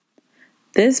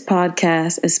This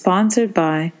podcast is sponsored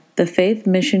by the Faith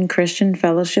Mission Christian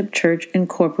Fellowship Church,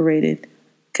 Incorporated,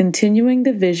 continuing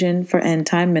the vision for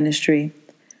end-time ministry.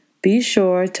 Be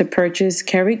sure to purchase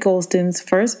Kerry Golston's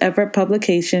first ever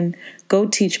publication, Go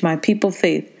Teach My People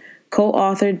Faith,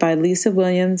 co-authored by Lisa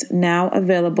Williams, now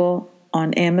available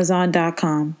on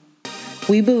Amazon.com.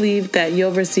 We believe that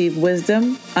you'll receive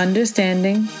wisdom,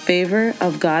 understanding, favor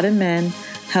of God and men,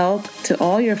 health to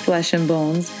all your flesh and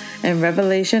bones, and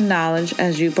revelation knowledge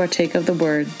as you partake of the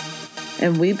Word.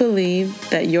 And we believe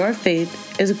that your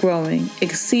faith is growing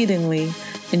exceedingly.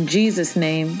 In Jesus'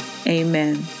 name,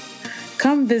 amen.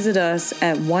 Come visit us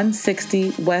at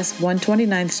 160 West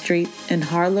 129th Street in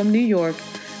Harlem, New York.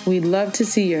 We'd love to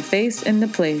see your face in the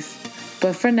place.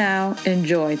 But for now,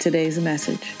 enjoy today's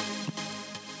message.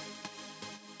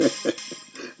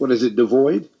 What is it,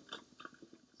 devoid?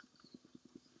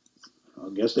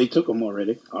 I guess they took them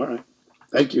already. All right.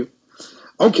 Thank you.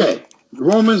 Okay.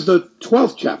 Romans, the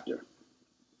 12th chapter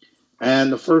and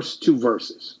the first two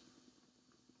verses.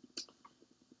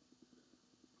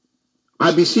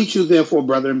 I beseech you, therefore,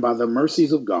 brethren, by the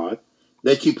mercies of God,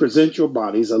 that ye present your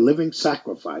bodies a living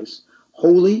sacrifice,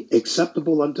 holy,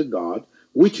 acceptable unto God,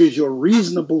 which is your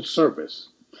reasonable service.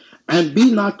 And be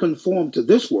not conformed to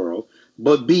this world,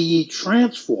 but be ye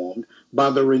transformed by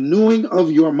the renewing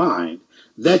of your mind,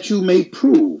 that you may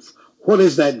prove what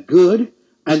is that good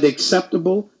and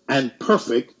acceptable and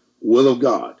perfect will of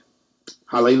God.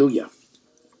 Hallelujah.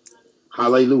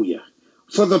 Hallelujah.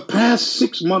 For the past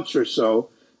 6 months or so,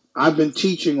 I've been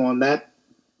teaching on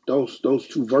those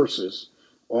two verses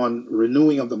on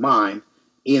renewing of the mind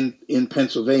in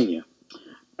Pennsylvania.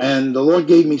 And the Lord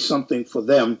gave me something for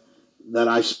them that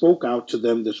I spoke out to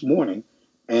them this morning,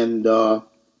 and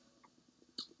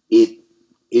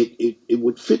it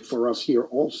would fit for us here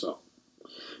also,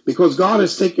 because God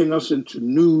is taking us into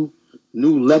new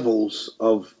levels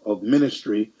of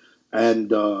ministry and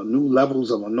new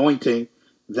levels of anointing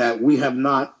that we have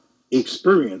not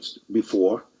experienced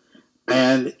before.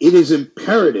 And it is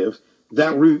imperative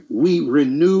that we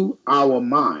renew our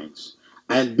minds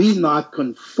and be not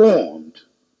conformed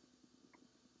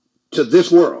to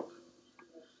this world.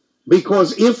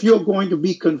 Because if you're going to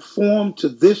be conformed to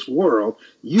this world,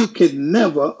 you can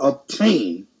never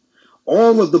obtain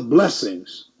all of the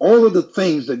blessings, all of the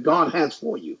things that God has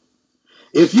for you.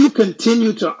 If you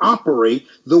continue to operate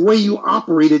the way you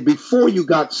operated before you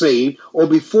got saved or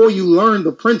before you learned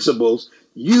the principles,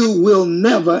 you will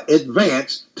never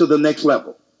advance to the next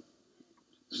level.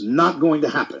 It's not going to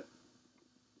happen.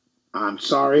 I'm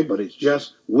sorry, but it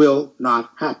just will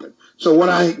not happen. So what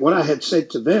I had said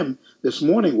to them this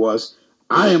morning was,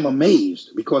 I am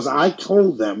amazed, because I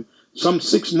told them some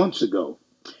 6 months ago,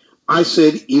 I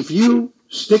said, if you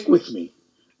stick with me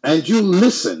and you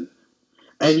listen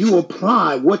and you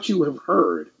apply what you have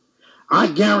heard, I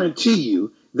guarantee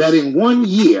you that in 1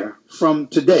 year from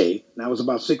today, that was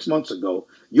about 6 months ago,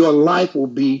 your life will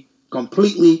be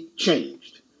completely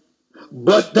changed.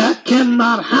 But that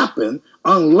cannot happen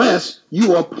unless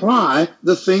you apply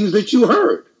the things that you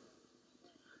heard.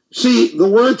 See, the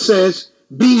word says,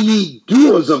 be ye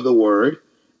doers of the word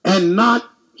and not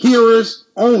hearers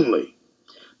only.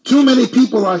 Too many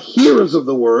people are hearers of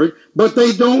the word, but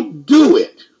they don't do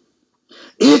it.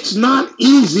 It's not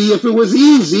easy. If it was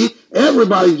easy,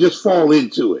 everybody just fall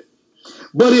into it.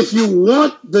 But if you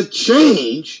want the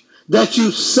change that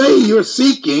you say you're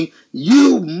seeking,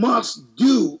 you must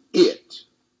do it.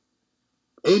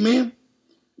 Amen?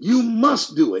 You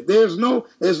must do it. There's no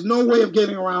way of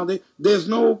getting around it. There's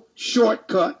no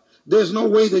shortcut. There's no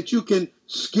way that you can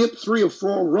skip 3 or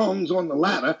 4 rungs on the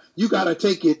ladder. You got to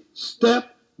take it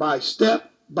step by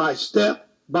step by step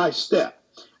by step.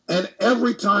 And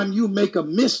every time you make a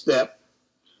misstep,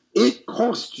 it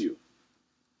costs you.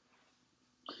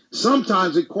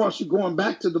 Sometimes it costs you going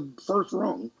back to the first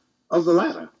rung of the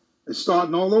ladder and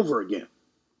starting all over again.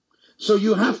 So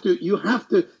you have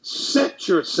to set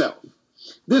yourself.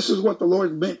 This is what the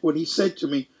Lord meant when he said to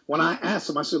me, when I asked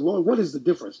him, I said, Lord, what is the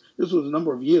difference? This was a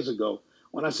number of years ago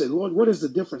when I said, Lord, what is the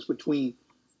difference between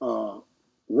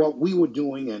what we were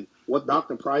doing and what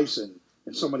Dr. Price and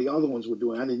some of the other ones were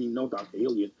doing? I didn't even know Dr.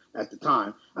 Hilliard at the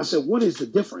time. I said, what is the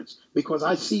difference? Because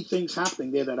I see things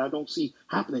happening there that I don't see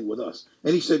happening with us.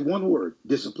 And he said one word: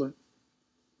 discipline.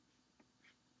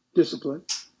 Discipline.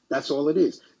 That's all it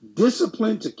is.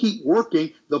 Discipline to keep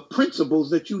working the principles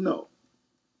that you know.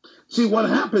 See, what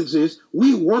happens is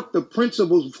we work the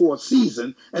principles for a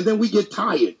season and then we get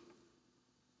tired.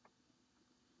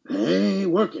 It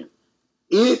ain't working.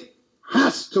 It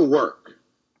has to work.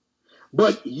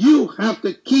 But you have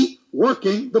to keep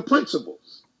working the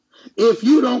principles. If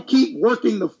you don't keep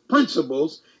working the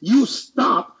principles, you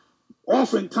stop.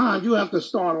 Oftentimes, you have to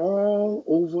start all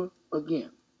over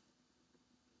again.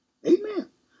 Amen.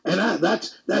 And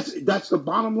that's the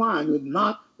bottom line. You're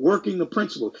not working the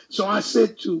principles. So I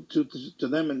said to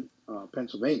them in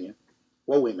Pennsylvania,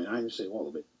 well, wait a minute, I didn't say all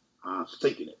of it. I was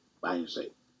thinking it, but I didn't say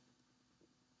it.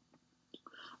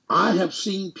 I have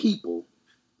seen people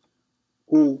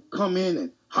who come in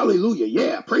and hallelujah,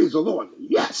 yeah, praise the Lord.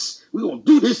 Yes, we're going to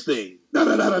do this thing. Da,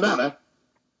 da, da, da, da, da.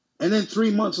 And then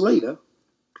 3 months later,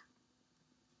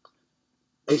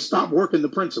 they stop working the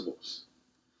principles.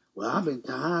 Well, I've been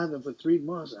tithing for 3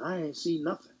 months. And I ain't seen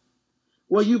nothing.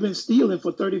 Well, you've been stealing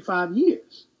for 35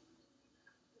 years.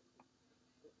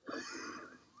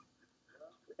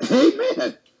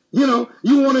 Amen. You know,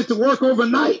 you want it to work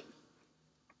overnight.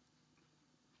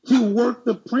 You work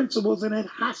the principles and it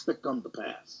has to come to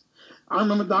pass. I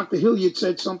remember Dr. Hilliard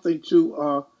said something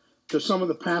to some of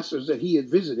the pastors that he had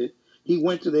visited. He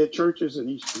went to their churches and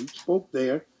he spoke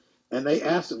there, and they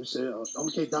asked him, he said,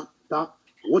 okay, Doc,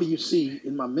 what do you see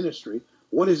in my ministry?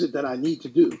 What is it that I need to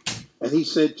do? And he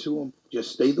said to him,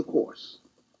 just stay the course.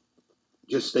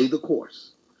 Just stay the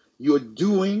course. You're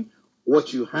doing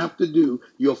what you have to do.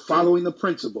 You're following the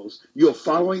principles. You're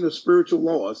following the spiritual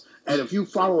laws. And if you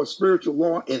follow a spiritual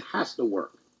law, it has to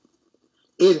work.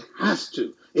 It has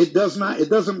to. It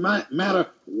doesn't matter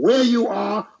where you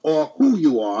are or who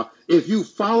you are. If you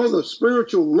follow the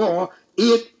spiritual law,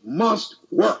 it must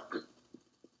work.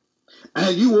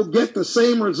 And you will get the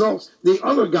same results the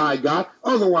other guy got.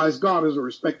 Otherwise, God is a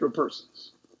respecter of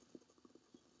persons.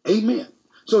 Amen.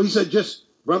 So he said,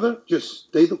 brother, just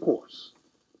stay the course.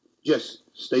 Just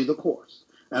stay the course.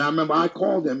 And I remember I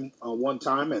called him one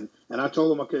time and I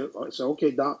told him, I said,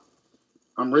 okay, Doc,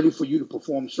 I'm ready for you to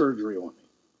perform surgery on me.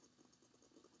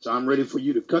 So I'm ready for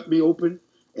you to cut me open,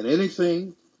 and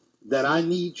anything that I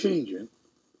need changing,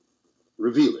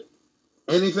 reveal it.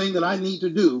 Anything that I need to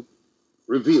do,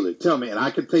 reveal it. Tell me, and I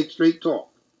can take straight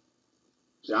talk.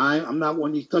 See, I'm not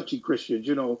one of these touchy Christians,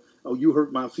 you know, oh, you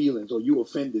hurt my feelings or you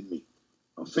offended me.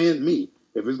 Offend me.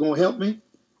 If it's going to help me,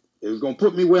 if it's going to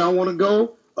put me where I want to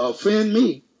go, offend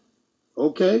me.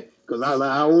 Okay? Because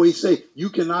I always say, you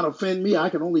cannot offend me. I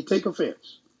can only take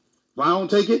offense. If I don't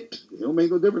take it, it don't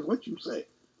make no difference what you say.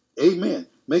 Amen.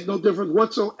 Make no difference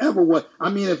whatsoever.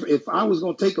 If I was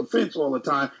going to take offense all the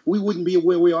time, we wouldn't be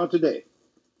where we are today.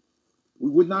 We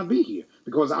would not be here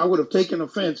because I would have taken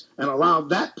offense and allowed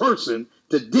that person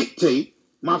to dictate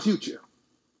my future.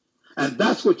 And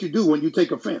that's what you do when you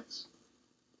take offense.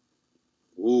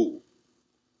 Ooh,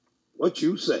 what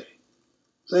you say?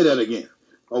 Say that again.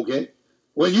 Okay?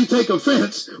 When you take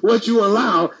offense, what you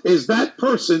allow is that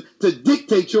person to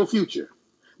dictate your future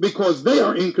because they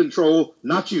are in control,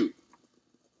 not you.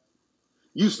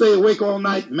 You stay awake all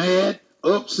night, mad,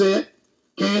 upset,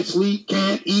 can't sleep,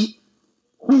 can't eat.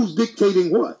 Who's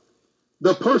dictating what?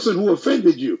 The person who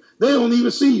offended you. They don't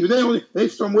even see you. They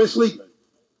somewhere sleeping.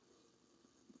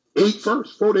 Ate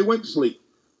first before they went to sleep.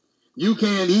 You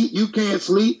can't eat, you can't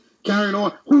sleep, carrying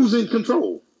on. Who's in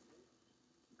control?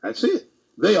 That's it.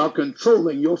 They are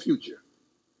controlling your future.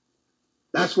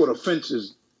 That's what offense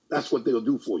is. That's what they'll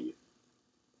do for you.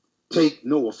 Take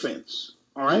no offense.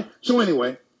 All right? So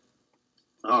anyway,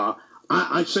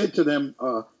 I said to them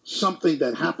something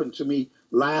that happened to me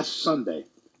last Sunday.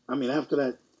 After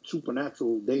that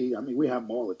supernatural day, we have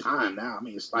them all the time now.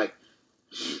 It's like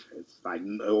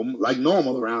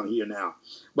normal around here now.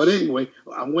 But anyway,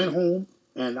 I went home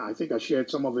and I think I shared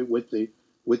some of it with the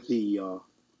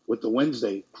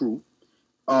Wednesday crew.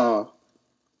 Valerie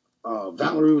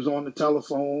was on the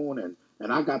telephone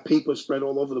and I got paper spread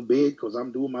all over the bed because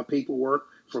I'm doing my paperwork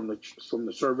from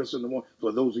the service in the morning.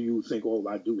 For those of you who think all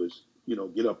I do is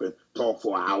get up and talk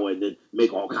for an hour and then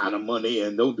make all kind of money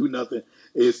and don't do nothing.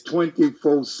 It's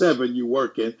 24/7 you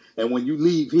working, and when you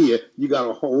leave here, you got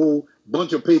a whole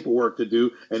bunch of paperwork to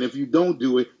do, and if you don't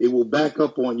do it, it will back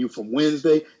up on you from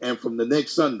Wednesday and from the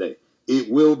next Sunday. It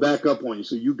will back up on you,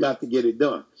 so you got to get it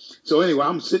done. So anyway,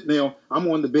 I'm sitting there,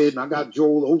 I'm on the bed, and I got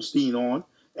Joel Osteen on,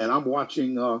 and I'm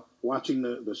watching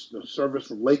the service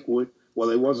from Lakewood. Well,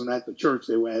 they wasn't at the church;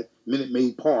 they were at Minute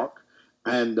Maid Park.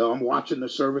 And I'm watching the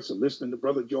service and listening to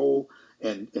Brother Joel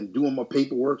and doing my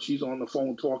paperwork. She's on the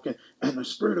phone talking, and the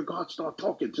Spirit of God started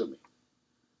talking to me.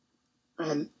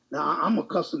 And now I'm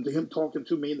accustomed to him talking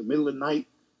to me in the middle of the night,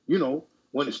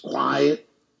 when it's quiet.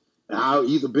 And I've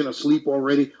either been asleep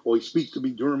already, or he speaks to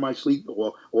me during my sleep,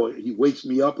 or he wakes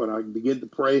me up and I begin to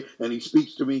pray, and he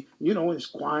speaks to me, and it's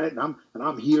quiet, and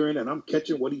I'm hearing and I'm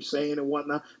catching what he's saying and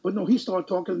whatnot. But no, he started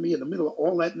talking to me in the middle of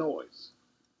all that noise.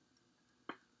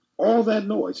 All that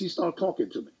noise, he started talking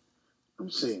to me. I'm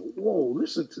saying, whoa,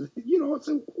 listen to, I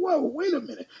said, whoa, wait a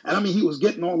minute. And I mean, he was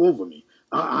getting all over me.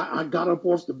 I got up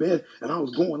off the bed and I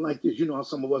was going like this. You know how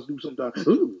some of us do sometimes. Like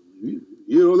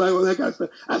all that kind of stuff.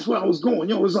 That's where I was going.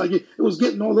 It was like it was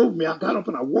getting all over me. I got up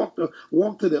and I walked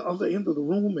to the other end of the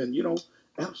room, and and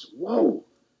I was, whoa,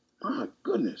 my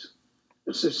goodness.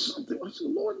 It says something. I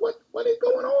said, Lord, what is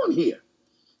going on here?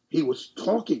 He was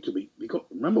talking to me because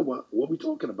remember what we're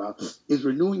talking about is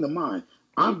renewing the mind.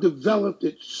 I've developed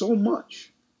it so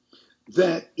much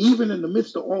that even in the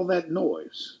midst of all that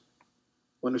noise,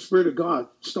 when the Spirit of God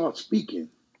starts speaking,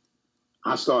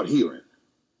 I start hearing.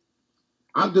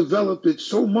 I've developed it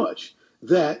so much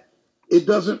that it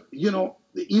doesn't,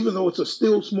 even though it's a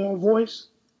still small voice,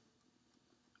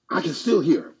 I can still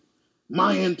hear him.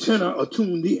 My antenna are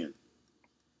tuned in.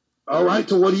 All right,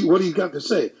 to what he's got to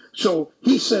say. So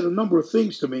he said a number of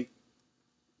things to me,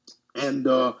 and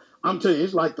I'm telling you,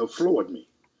 it's like they floored me.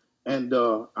 And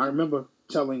I remember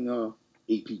telling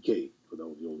APK, for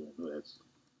those of you who don't know, that's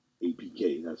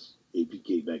APK. That's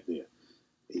APK back there.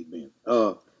 Amen.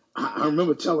 I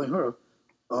remember telling her,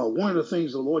 one of the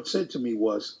things the Lord said to me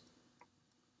was,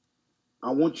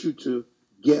 I want you to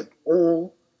get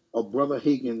all of Brother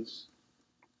Hagin's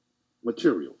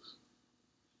materials.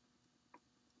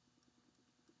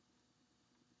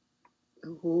 A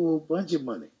whole bunch of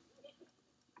money.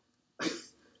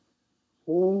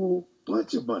 Whole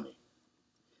bunch of money.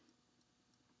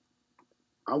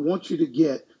 I want you to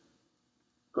get,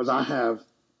 because I have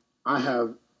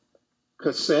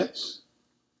cassettes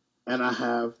and I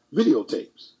have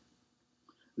videotapes.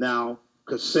 Now,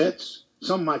 cassettes,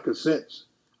 some of my cassettes,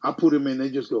 I put them in,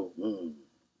 they just go,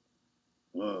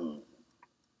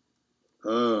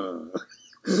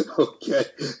 okay,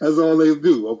 that's all they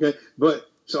do, okay? But,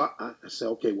 so I said,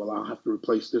 okay, well, I'll have to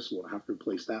replace this one. I have to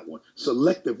replace that one.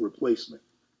 Selective replacement.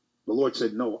 The Lord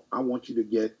said, no, I want you to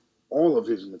get all of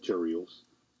his materials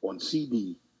on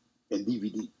CD and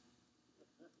DVD.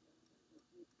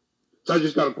 So I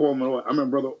just got to call him. I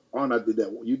remember Brother Arnott did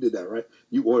that. You did that, right?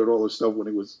 You ordered all this stuff when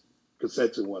it was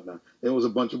cassettes and whatnot. There was a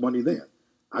bunch of money then.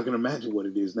 I can imagine what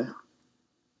it is now.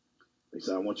 They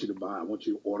said, I want you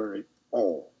to order it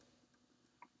all.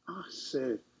 I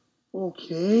said,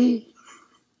 okay.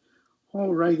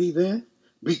 All righty then.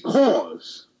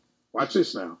 Because, watch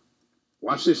this now.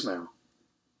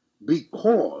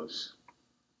 Because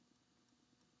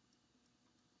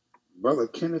Brother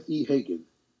Kenneth E. Hagin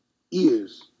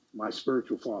is my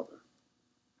spiritual father.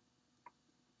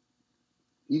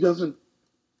 He doesn't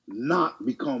not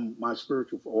become my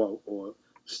spiritual or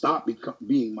stop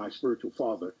being my spiritual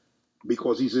father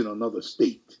because he's in another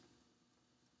state.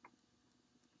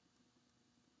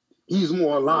 He's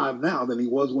more alive now than he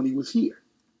was when he was here.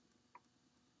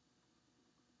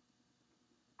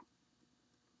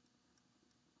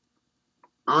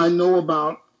 I know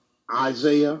about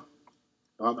Isaiah.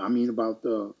 About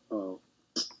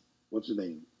what's his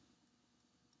name?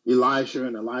 Elisha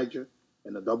and Elijah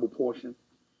and the double portion.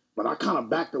 But I kind of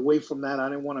backed away from that. I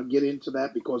didn't want to get into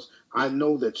that because I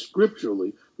know that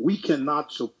scripturally we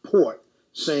cannot support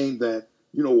saying that,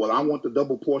 I want the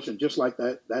double portion just like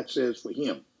that says for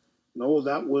him. No,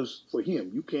 that was for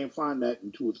him. You can't find that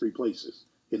in 2 or 3 places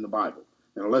in the Bible.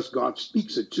 And unless God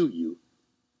speaks it to you,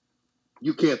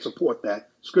 you can't support that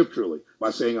scripturally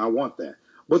by saying, I want that.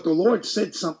 But the Lord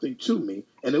said something to me,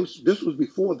 and this was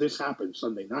before this happened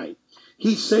Sunday night.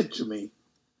 He said to me,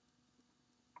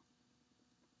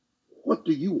 what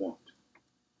do you want?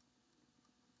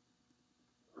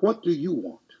 What do you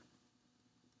want?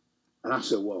 And I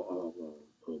said, well,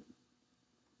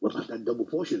 what about that double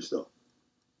portion stuff?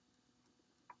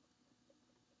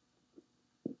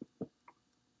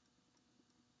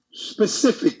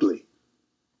 Specifically,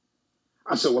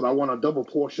 I said, well, I want a double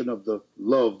portion of the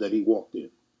love that he walked in.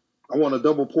 I want a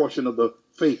double portion of the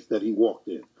faith that he walked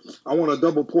in. I want a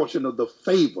double portion of the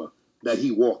favor that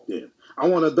he walked in. I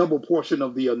want a double portion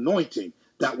of the anointing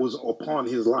that was upon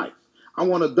his life. I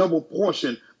want a double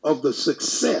portion of the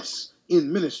success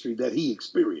in ministry that he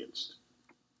experienced.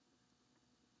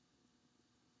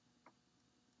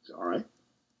 So, all right,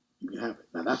 you can have it.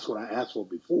 Now, that's what I asked for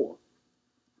before.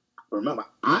 Remember,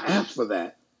 I asked for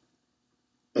that,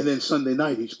 and then Sunday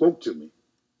night he spoke to me.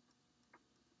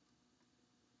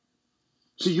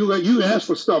 See, you ask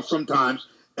for stuff sometimes,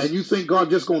 and you think God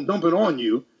just going to dump it on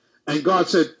you, and God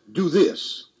said, do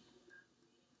this.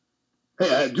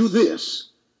 Hey, do this.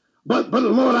 But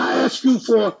Lord, I ask you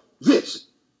for this.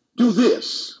 Do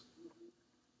this.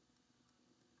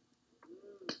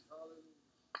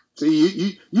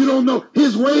 See, you don't know.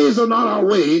 His ways are not our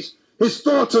ways. His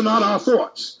thoughts are not our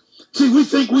thoughts. See, we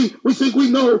think we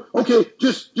know, okay,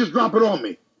 just drop it on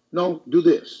me. No, do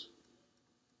this.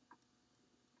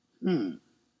 Hmm.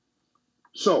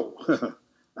 So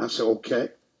I said, okay,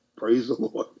 praise the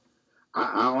Lord.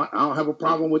 I don't have a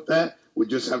problem with that. We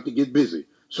just have to get busy.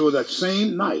 So that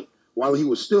same night, while he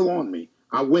was still on me,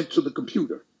 I went to the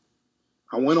computer.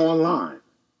 I went online,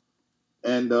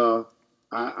 and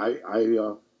I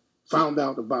found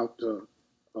out about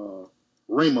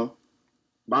Rhema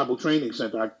Bible Training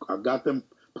Center. I got them,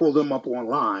 pulled them up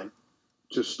online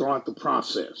to start the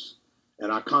process.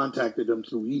 And I contacted them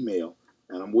through email,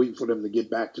 and I'm waiting for them to get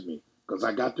back to me because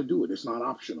I got to do it. It's not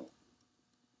optional.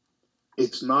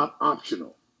 It's not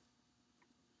optional.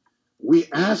 We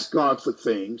ask God for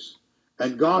things,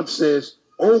 and God says,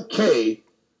 okay,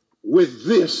 with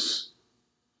this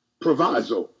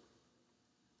proviso.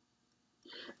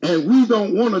 And we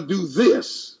don't want to do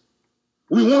this.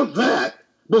 We want that,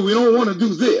 but we don't want to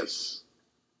do this.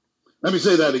 Let me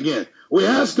say that again. We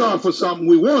ask God for something,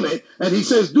 we want it, and he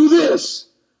says, do this,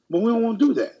 but we don't want to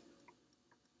do that.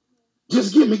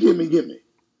 Just give me, give me, give me.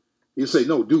 You say,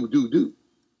 no, do.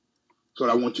 That's what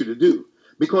I want you to do.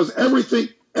 Because everything,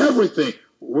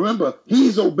 remember,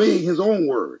 he's obeying his own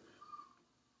word.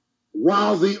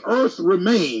 While the earth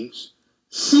remains,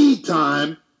 seed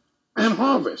time and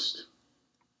harvest.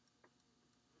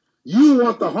 You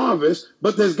want the harvest,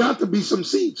 but there's got to be some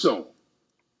seed sown.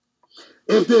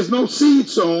 If there's no seed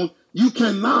sown, you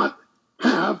cannot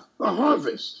have a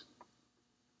harvest.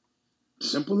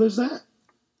 Simple as that.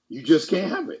 You just can't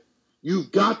have it.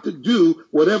 You've got to do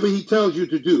whatever he tells you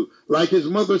to do. Like his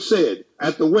mother said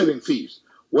at the wedding feast,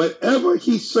 whatever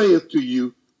he saith to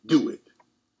you, do it.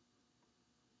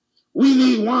 We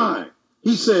need wine.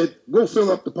 He said, go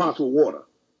fill up the pots with water.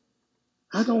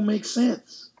 That don't make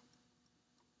sense.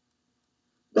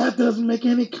 That doesn't make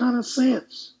any kind of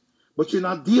sense. But you're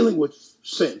not dealing with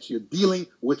sense. You're dealing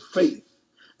with faith.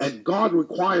 And God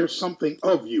requires something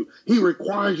of you. He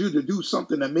requires you to do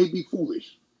something that may be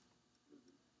foolish.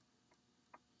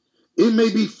 It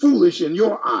may be foolish in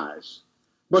your eyes,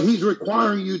 but he's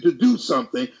requiring you to do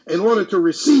something in order to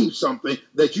receive something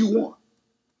that you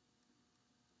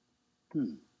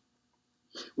want.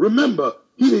 Remember,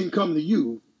 he didn't come to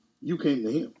you, you came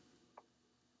to him.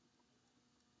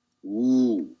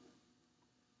 Ooh.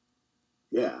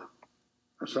 Yeah,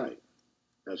 that's right.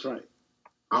 That's right.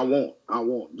 I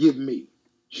want. Give me.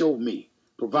 Show me.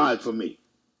 Provide for me.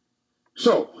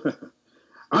 So,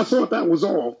 I thought that was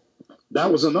all. That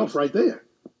was enough right there.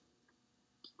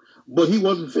 But he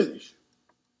wasn't finished.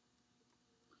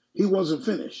 He wasn't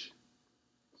finished.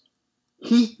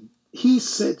 He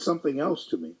said something else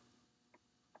to me.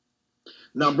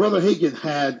 Now, Brother Hagin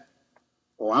had,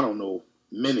 I don't know,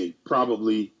 many,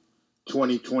 probably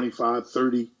 20, 25,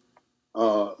 30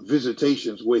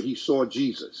 visitations where he saw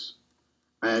Jesus.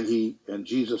 And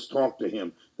Jesus talked to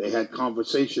him. They had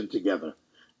conversation together.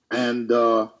 And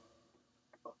the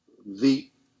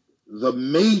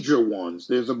major ones,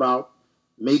 there's about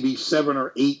maybe 7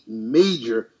 or 8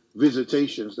 major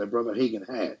visitations that Brother Hagin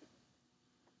had.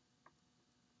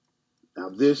 Now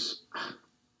this,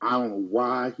 I don't know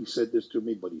why he said this to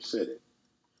me, but he said it.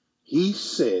 He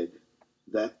said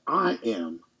that I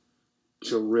am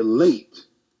to relate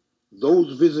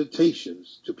those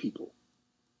visitations to people.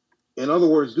 In other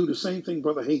words, do the same thing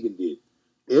Brother Hagin did.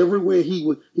 Everywhere he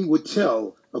would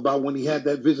tell about when he had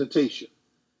that visitation.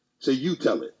 Say, you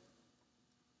tell it.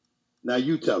 Now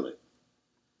you tell it.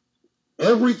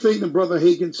 Everything that Brother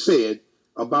Hagin said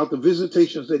about the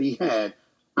visitations that he had,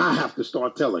 I have to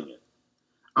start telling it.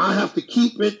 I have to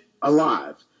keep it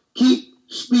alive. Keep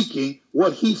speaking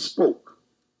what he spoke.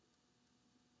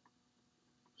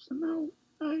 So now,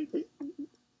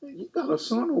 he got a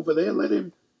son over there. Let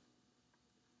him.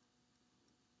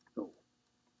 No.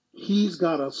 He's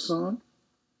got a son.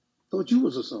 Thought you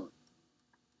was a son.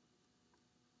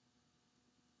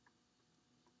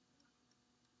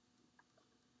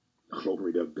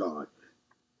 Glory to God.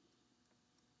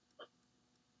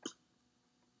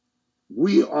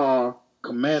 We are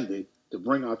commanded to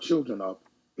bring our children up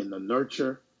in the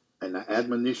nurture and the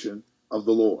admonition of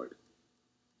the Lord.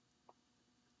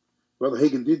 Brother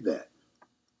Hagin did that.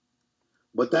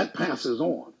 But that passes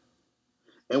on.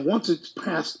 And once it's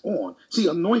passed on, see,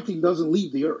 anointing doesn't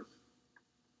leave the earth.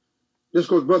 Just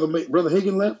because Brother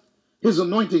Hagin left, his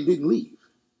anointing didn't leave.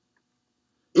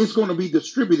 It's going to be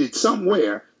distributed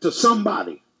somewhere to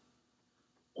somebody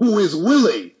who is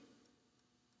willing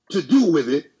to do with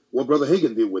it what Brother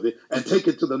Hagin did with it and take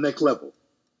it to the next level.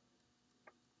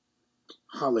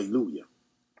 Hallelujah.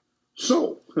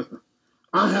 So,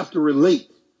 I have to relate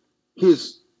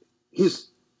his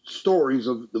stories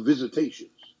of the visitations.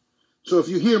 So if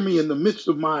you hear me in the midst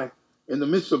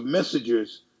of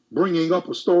messages bringing up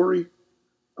a story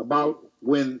about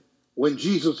when when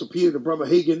Jesus appeared to Brother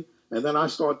Hagin, and then I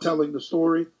start telling the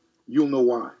story, you'll know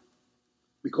why.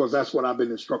 Because that's what I've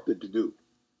been instructed to do.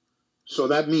 So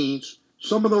that means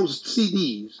some of those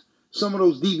CDs, some of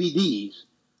those DVDs,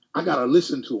 I got to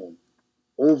listen to them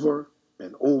over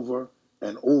and over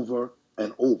and over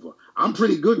and over. I'm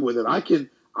pretty good with it. I can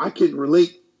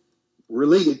relate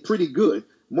it pretty good,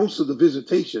 most of the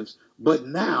visitations, but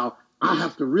now I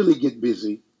have to really get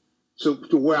busy so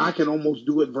to where I can almost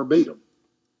do it verbatim.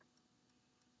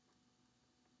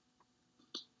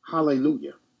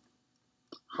 Hallelujah.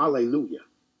 Hallelujah.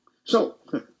 So,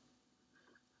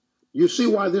 you see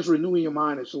why this renewing your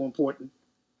mind is so important?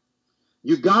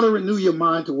 You got to renew your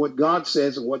mind to what God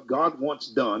says and what God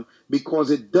wants done,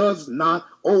 because it does not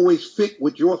always fit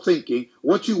with your thinking,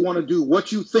 what you want to do,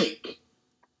 what you think.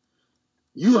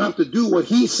 You have to do what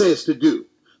he says to do,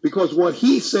 because what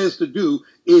he says to do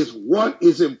is what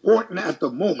is important at the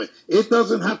moment. It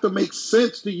doesn't have to make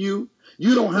sense to you.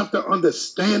 You don't have to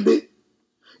understand it.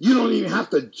 You don't even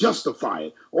have to justify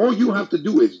it. All you have to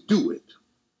do is do it.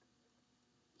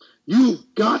 You've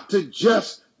got to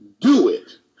just do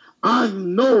it. I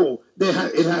know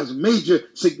that it has major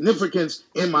significance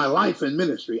in my life and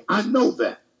ministry. I know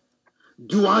that.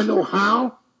 Do I know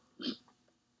how?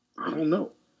 I don't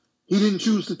know. He didn't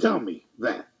choose to tell me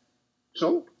that.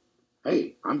 So,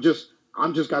 hey, I'm just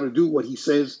got to do what he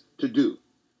says to do.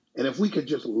 And if we could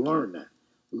just learn that,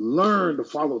 learn to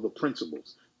follow the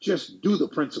principles, just do the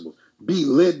principles, be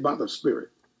led by the Spirit.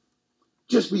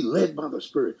 Just be led by the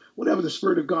Spirit. Whatever the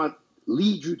Spirit of God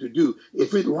leads you to do,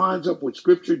 if it lines up with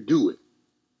Scripture, do it.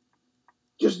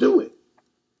 Just do it.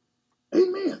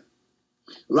 Amen.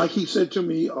 Like he said to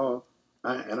me,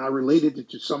 and I related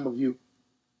it to some of you,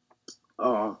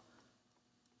 and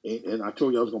I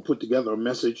told you I was going to put together a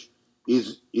message.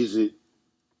 Is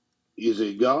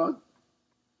it God?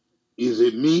 Is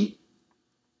it me?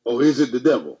 Or is it the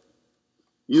devil?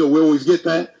 You know, we always get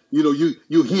that. You know,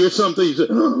 you hear something, you say,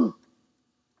 oh,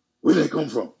 where did that come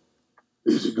from?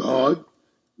 Is it God?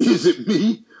 Is it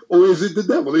me? Or is it the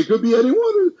devil? It could be any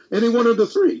one of the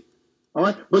three. All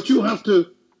right? But you have to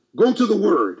go to the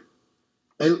Word.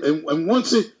 And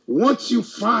once you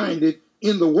find it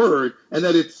in the Word and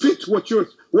that it fits what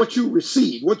you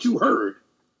received, what you heard,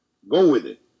 go with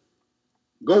it.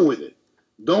 Go with it.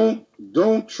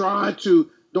 Don't try to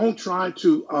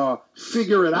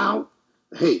figure it out.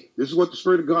 Hey, this is what the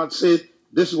Spirit of God said.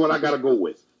 This is what I got to go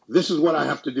with. This is what I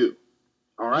have to do.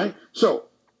 All right? So,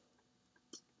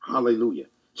 hallelujah.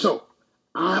 So,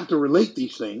 I have to relate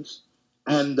these things.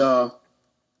 And the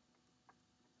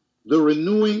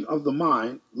renewing of the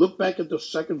mind, look back at the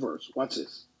second verse. Watch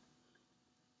this.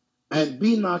 And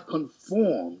be not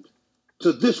conformed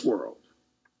to this world,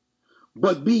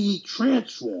 but be ye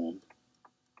transformed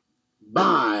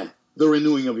by the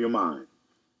renewing of your mind.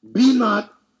 Be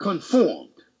not conformed.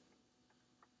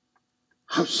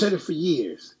 I've said it for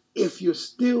years. If you're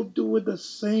still doing the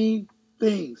same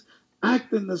things,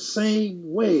 acting the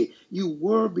same way you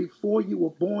were before you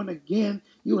were born again,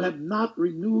 you have not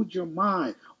renewed your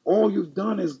mind. All you've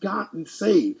done is gotten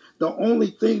saved. The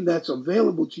only thing that's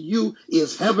available to you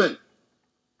is heaven.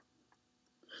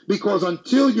 Because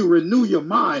until you renew your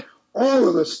mind, all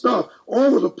of the stuff,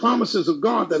 all of the promises of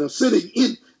God that are sitting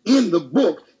in the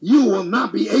book, you will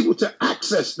not be able to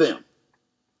access them.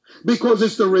 Because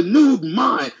it's the renewed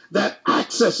mind that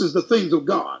accesses the things of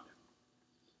God.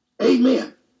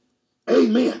 Amen.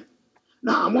 Amen.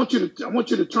 Now I want you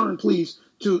to turn, please,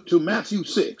 to Matthew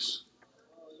 6.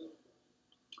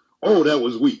 Oh, that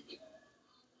was weak.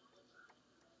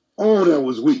 Oh, that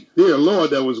was weak. Dear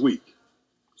Lord, that was weak.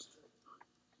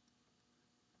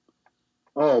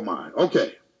 Oh my.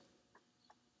 Okay.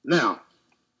 Now,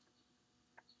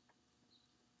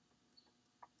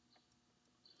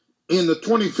 in the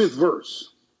 25th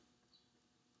verse.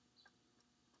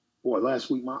 Boy, last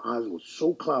week my eyes were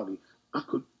so cloudy.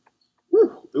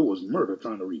 It was murder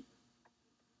trying to read.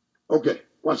 Okay,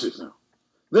 watch this now.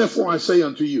 Therefore I say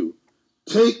unto you,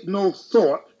 take no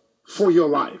thought for your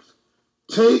life.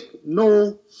 Take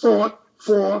no thought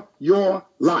for your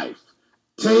life.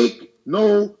 Take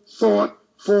no thought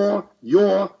for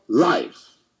your life.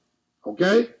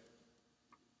 Okay?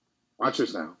 Watch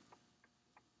this now.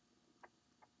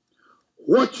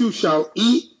 What you shall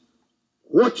eat,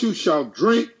 what you shall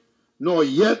drink, nor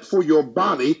yet for your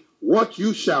body what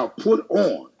you shall put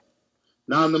on.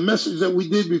 Now, in the message that we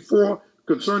did before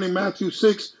concerning Matthew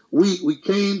 6, we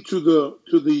came to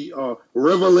the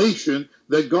revelation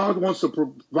that God wants to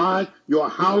provide your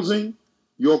housing,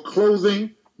 your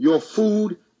clothing, your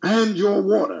food, and your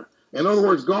water. In other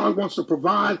words, God wants to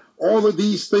provide all of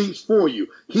these things for you.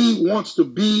 He wants to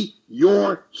be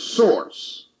your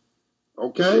source.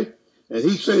 Okay? And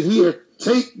he said here,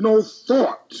 take no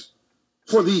thought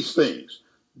for these things.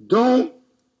 Don't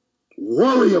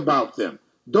worry about them.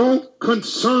 Don't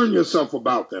concern yourself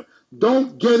about them.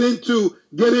 Don't get into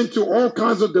all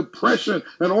kinds of depression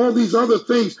and all these other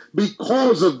things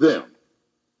because of them.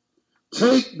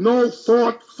 Take no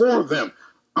thought for them.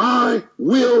 I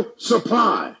will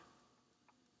supply.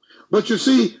 But you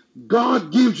see,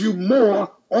 God gives you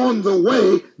more on the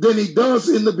way than he does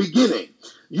in the beginning.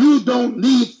 You don't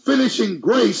need finishing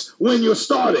grace when you're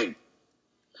starting.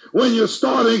 When you're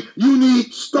starting, you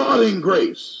need starting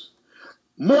grace.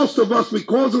 Most of us,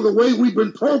 because of the way we've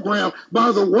been programmed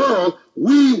by the world,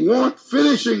 we want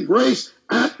finishing grace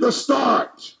at the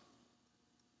start.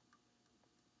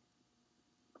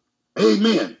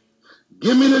 Amen.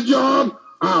 Give me the job,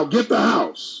 I'll get the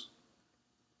house.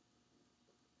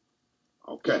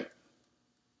 Okay.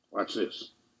 Watch this.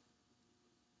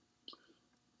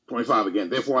 25 again.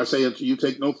 Therefore I say unto you,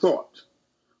 take no thought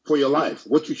for your life,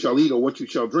 what you shall eat or what you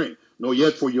shall drink, nor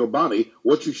yet for your body,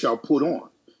 what you shall put on.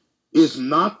 Is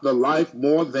not the life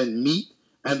more than meat,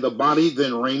 and the body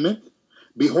than raiment?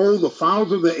 Behold the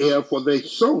fowls of the air, for they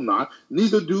sow not,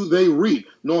 neither do they reap,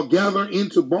 nor gather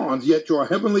into barns, yet your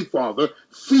heavenly Father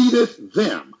feedeth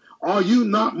them. Are you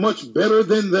not much better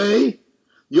than they?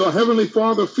 Your heavenly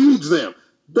Father feeds them.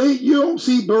 You don't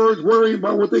see birds worrying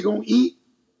about what they're going to eat.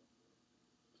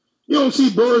 You don't see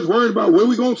birds worried about where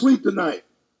we're going to sleep tonight.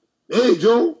 Hey,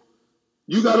 Joe,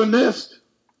 you got a nest?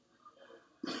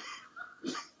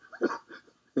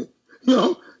 You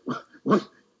know, what?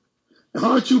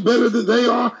 Aren't you better than they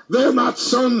are? They're not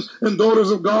sons and daughters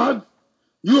of God.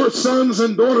 You're sons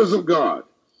and daughters of God.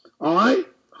 All right?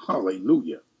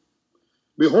 Hallelujah.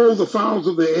 Behold the fowls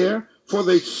of the air, for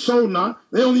they sow not.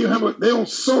 They don't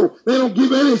sow. They don't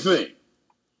give anything.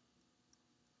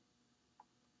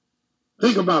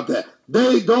 Think about that.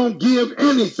 They don't give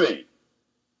anything.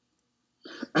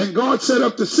 And God set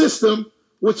up the system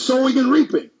with sowing and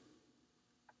reaping.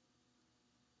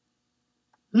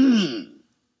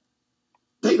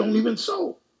 They don't even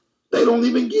sow. They don't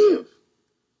even give.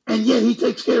 And yet he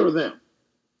takes care of them.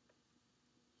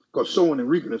 Because sowing and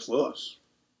reaping is for us.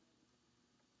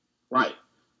 Right.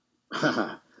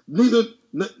 Behold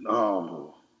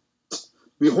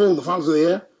the fowls of the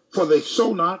air, for they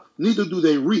sow not, neither do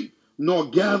they reap, nor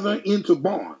gather into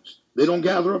barns. They don't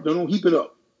gather up, they don't heap it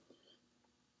up.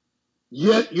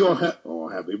 Yet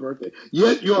happy birthday.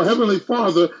 Yet your heavenly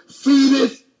Father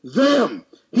feedeth them.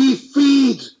 He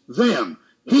feeds them.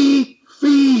 He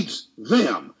feeds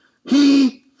them.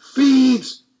 He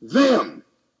feeds them.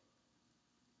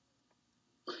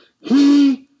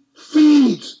 He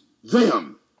feeds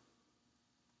them.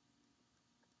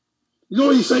 You know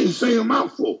what he's saying? He's saying a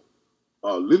mouthful,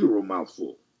 a literal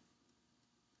mouthful.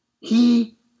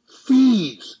 He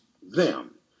feeds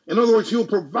them. In other words, he'll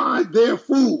provide their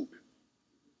food.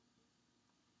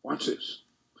 Watch this.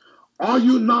 Are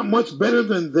you not much better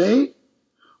than they?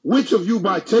 Which of you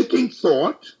by taking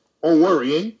thought or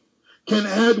worrying can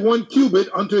add 1 cubit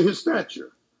unto his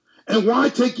stature? And why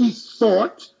take ye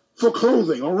thought for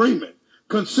clothing or raiment?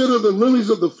 Consider the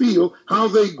lilies of the field, how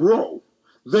they grow.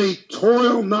 They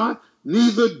toil not,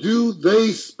 neither do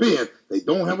they spin. They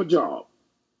don't have a job.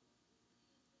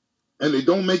 And they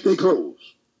don't make their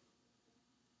clothes.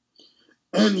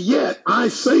 And yet I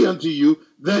say unto you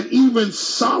that even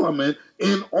Solomon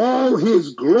in all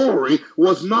his glory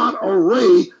was not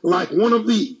arrayed like one of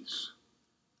these.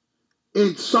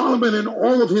 In Solomon in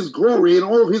all of his glory, in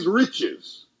all of his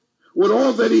riches, with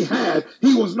all that he had,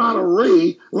 he was not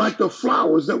arrayed like the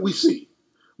flowers that we see.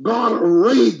 God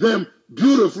arrayed them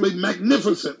beautifully,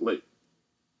 magnificently.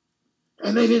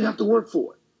 And they didn't have to work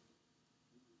for it.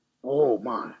 Oh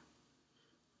my.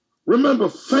 Remember,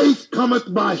 faith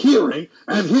cometh by hearing,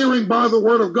 and hearing by the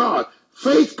word of God.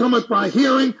 Faith cometh by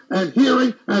hearing, and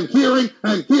hearing, and hearing,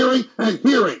 and hearing, and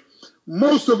hearing.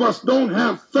 Most of us don't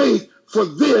have faith for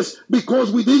this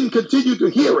because we didn't continue to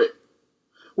hear it.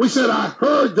 We said, I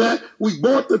heard that. We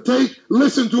bought the tape,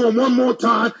 listened to them one more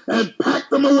time, and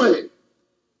packed them away.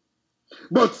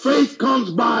 But faith comes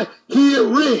by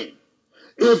hearing.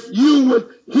 If you would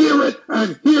hear it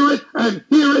and hear it and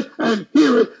hear it and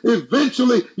hear it,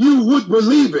 eventually you would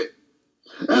believe it.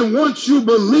 And once you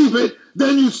believe it,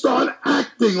 then you start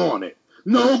acting on it.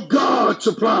 No, God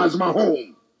supplies my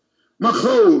home, my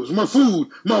clothes, my food,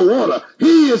 my water.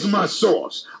 He is my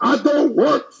source. I don't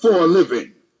work for a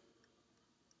living.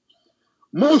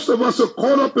 Most of us are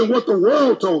caught up in what the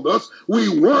world told us.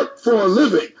 We work for a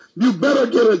living. You better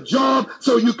get a job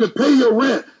so you can pay your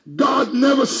rent. God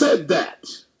never said that.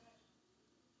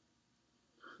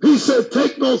 He said,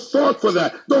 take no thought for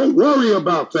that. Don't worry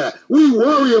about that. We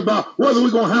worry about whether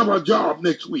we're going to have a job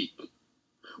next week.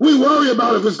 We worry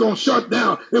about if it's going to shut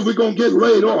down, if we're going to get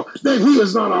laid off. Then he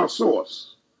is not our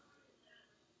source.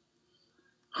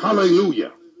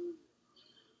 Hallelujah.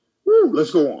 Woo,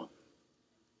 let's go on.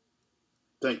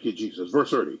 Thank you, Jesus. Verse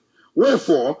 30.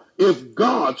 Wherefore, if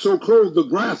God so clothe the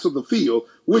grass of the field,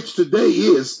 which today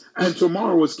is, and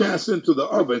tomorrow is cast into the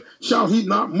oven, shall he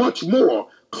not much more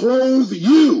clothe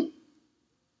you?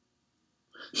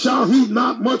 Shall he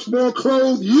not much more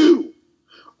clothe you?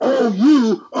 Oh,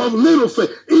 you of little faith.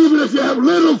 Even if you have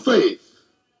little faith,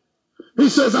 he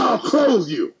says, I'll clothe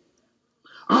you.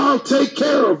 I'll take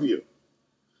care of you.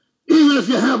 Even if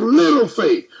you have little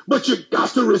faith, but you've got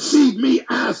to receive me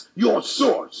as your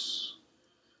source.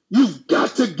 You've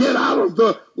got to get out of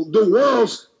the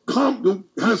world's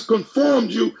has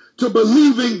conformed you to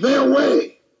believing their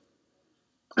way.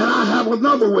 And I have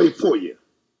another way for you.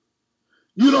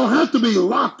 You don't have to be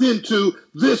locked into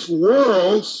this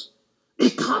world's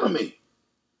economy.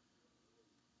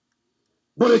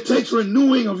 But it takes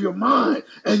renewing of your mind.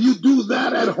 And you do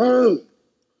that at home.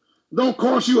 Don't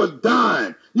cost you a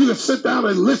dime. You can sit down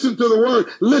and listen to the word,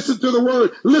 listen to the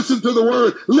word, listen to the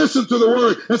word, listen to the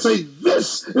word, and say,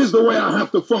 this is the way I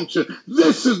have to function.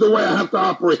 This is the way I have to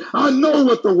operate. I know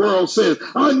what the world says.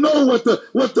 I know what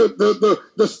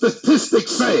the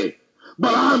statistics say.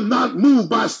 But I'm not moved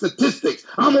by statistics.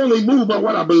 I'm only moved by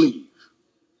what I believe.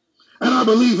 And I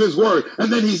believe his word.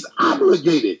 And then he's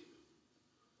obligated.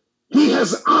 He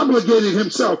has obligated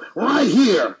himself right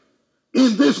here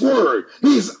in this word.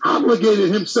 He's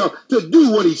obligated himself to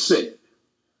do what he said.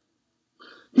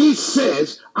 He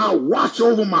says, I watch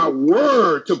over my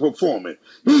word to perform it.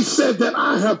 He said that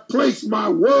I have placed my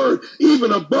word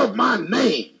even above my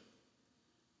name.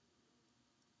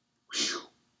 Whew.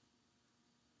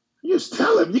 You just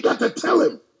tell him. You got to tell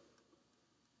him.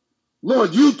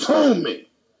 Lord, you told me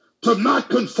to not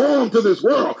conform to this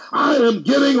world. I am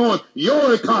getting on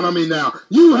your economy now.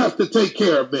 You have to take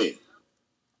care of me.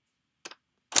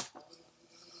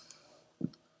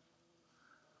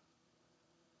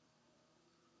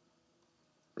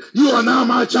 You are now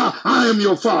my child. I am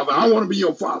your father. I want to be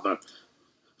your father.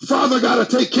 Father got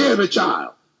to take care of the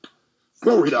child.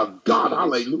 Glory to God.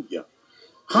 Hallelujah.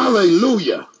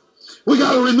 Hallelujah. We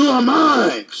got to renew our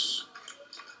minds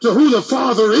to who the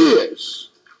Father is.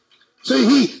 See,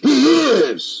 he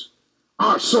is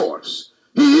our source.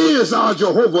 He is our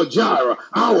Jehovah Jireh,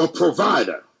 our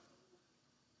provider.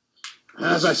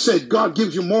 As I said, God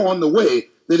gives you more on the way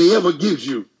than he ever gives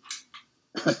you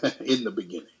in the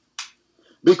beginning.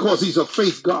 Because he's a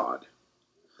faith God.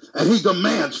 And he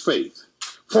demands faith.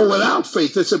 For without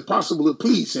faith, it's impossible to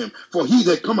please him. For he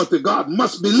that cometh to God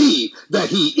must believe that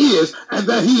he is, and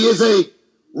that he is a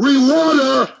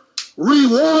rewarder,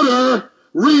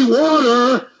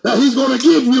 that he's going to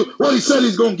give you what he said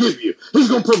he's going to give you. He's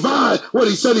going to provide what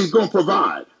he said he's going to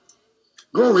provide.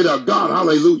 Glory to God.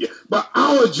 Hallelujah. But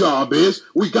our job is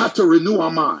we got to renew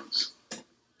our minds.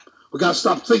 We got to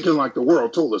stop thinking like the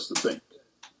world told us to think.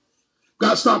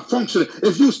 Got to stop functioning.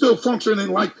 If you still functioning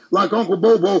like Uncle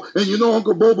Bobo, and you know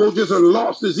Uncle Bobo just as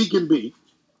lost as he can be,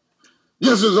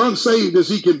 just as unsaved as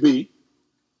he can be,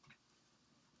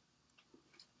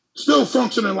 still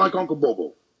functioning like Uncle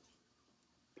Bobo,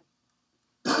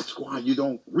 that's why you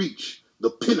don't reach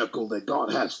the pinnacle that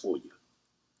God has for you.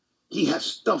 He has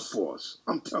stuff for us.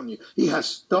 I'm telling you, he has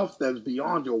stuff that's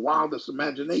beyond your wildest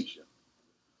imagination.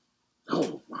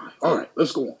 Oh my. All right,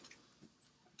 let's go on.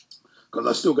 Because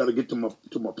I still got to get to my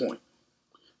point.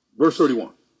 Verse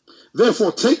 31.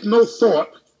 Therefore, take no thought,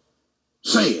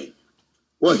 saying,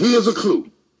 well, here's a clue.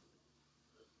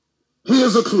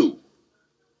 Here's a clue.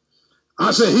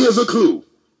 I said, here's a clue.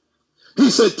 He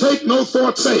said, take no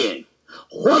thought, saying.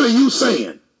 What are you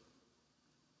saying?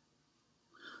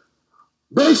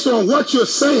 Based on what you're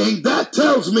saying, that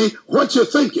tells me what you're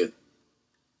thinking.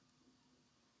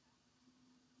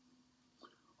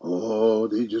 Oh,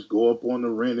 they just go up on the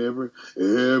rent every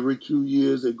 2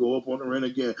 years. They go up on the rent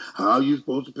again. How are you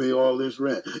supposed to pay all this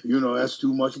rent? You know, that's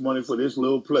too much money for this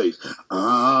little place.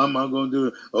 How am I going to do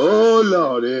it? Oh,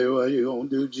 Lord, what are you going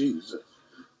to do, Jesus?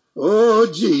 Oh,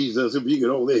 Jesus, if you could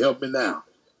only help me now.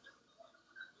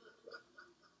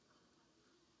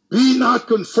 Be not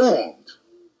conformed.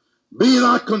 Be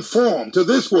not conformed to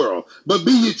this world, but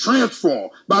be ye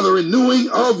transformed by the renewing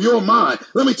of your mind.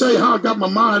 Let me tell you how I got my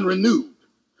mind renewed.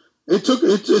 It's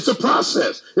a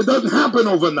process. It doesn't happen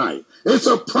overnight. It's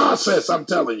a process, I'm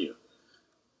telling you.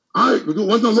 When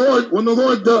the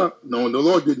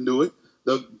Lord didn't do it.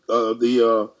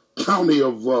 The county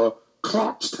of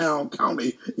Clarkstown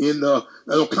County in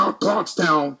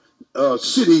Clarkstown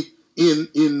city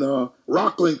in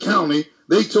Rockland County,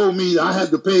 they told me I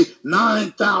had to pay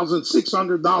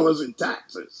 $9,600 in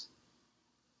taxes.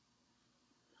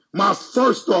 My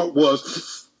first thought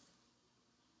was,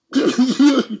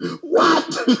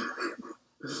 what?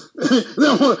 They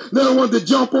don't want to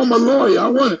jump on my lawyer. I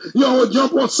want to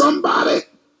jump on somebody.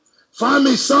 Find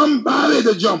me somebody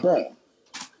to jump on.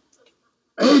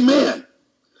 Amen.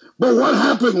 But what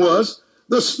happened was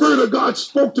the Spirit of God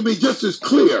spoke to me just as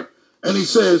clear. And he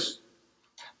says,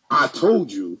 I told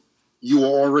you, you were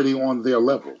already on their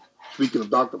level. Speaking of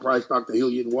Dr. Price, Dr.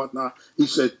 Hilliard and whatnot, he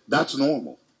said, that's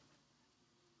normal.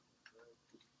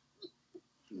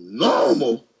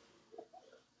 Normal?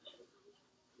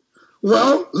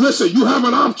 Well, listen, you have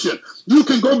an option. You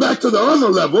can go back to the other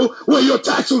level where your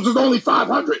taxes was only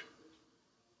 $500.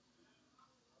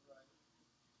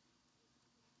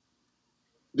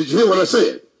 Did you hear what I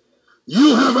said?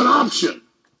 You have an option.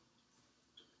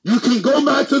 You can go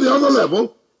back to the other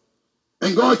level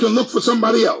and God can look for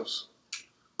somebody else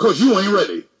because you ain't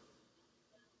ready.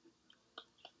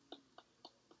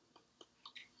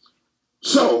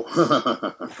 So,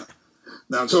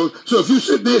 now, so if you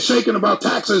sit there shaking about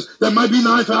taxes that might be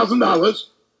 $9,000,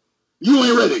 you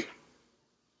ain't ready.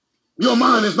 Your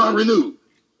mind is not renewed.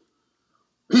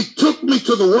 He took me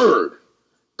to the Word.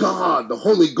 God, the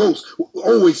Holy Ghost will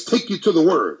always take you to the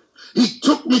Word. He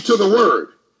took me to the Word.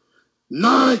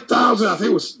 9,000, I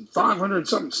think it was 500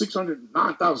 something, 600,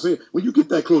 9,000. When you get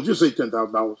that close, just say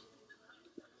 $10,000.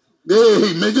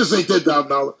 Hey, man, just say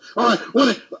 $10,000. All right,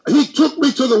 he took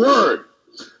me to the Word.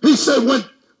 He said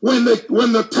when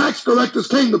the tax collectors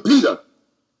came to Peter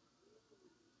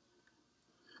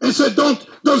and said,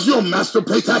 does your master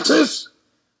pay taxes?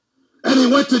 And he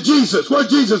went to Jesus. What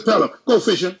did Jesus tell him? Go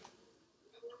fishing.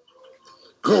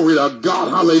 Glory to God,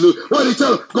 hallelujah. What did he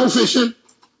tell him? Go fishing.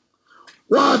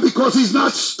 Why? Because he's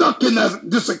not stuck in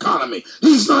this economy.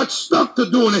 He's not stuck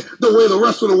to doing it the way the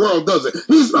rest of the world does it.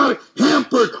 He's not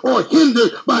hampered or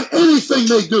hindered by anything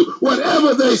they do,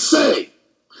 whatever they say.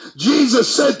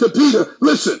 Jesus said to Peter,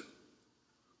 listen,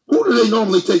 who do they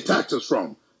normally take taxes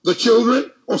from? The children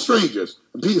or strangers?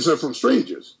 And Peter said, from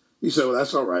strangers. He said, well,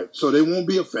 that's all right. So they won't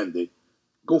be offended.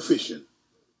 Go fishing.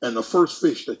 And the first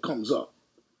fish that comes up,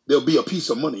 there'll be a piece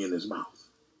of money in his mouth.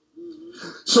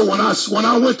 So when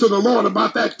I went to the Lord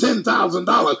about that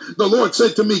 $10,000, the Lord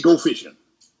said to me, go fishing.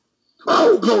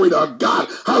 Oh, glory to God.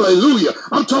 Hallelujah.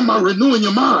 I'm talking about renewing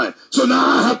your mind. So now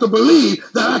I have to believe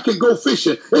that I can go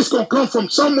fishing. It's going to come from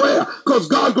somewhere because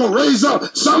God's going to raise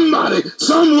up somebody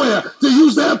somewhere to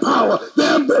use their power,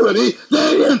 their ability,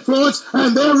 their influence,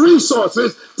 and their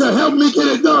resources to help me get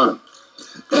it done.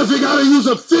 If he got to use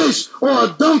a fish or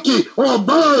a donkey or a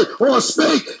bird or a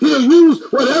snake, he'll use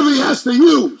whatever he has to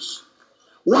use.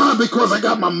 Why? Because I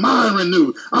got my mind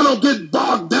renewed. I don't get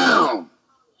bogged down.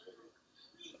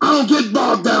 I don't get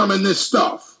bogged down in this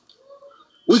stuff.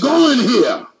 We go in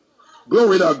here.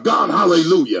 Glory to God.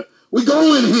 Hallelujah. We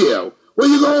go in here. Where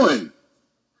you going?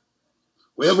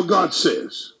 Wherever God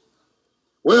says.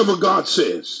 Wherever God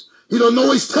says. He don't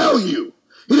always tell you.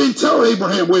 He didn't tell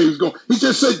Abraham where he was going. He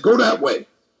just said, go that way.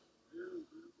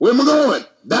 Where am I going?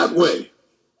 That way.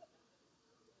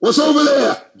 What's over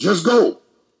there? Just go.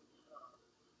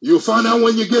 You'll find out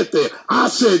when you get there. I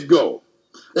said go.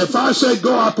 If I said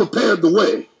go, I prepared the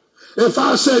way. If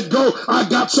I said go, I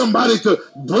got somebody to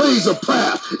blaze a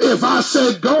path. If I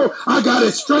said go, I got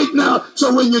it straightened out.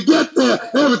 So when you get there,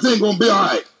 everything gonna be all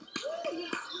right.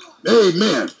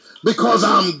 Amen. Because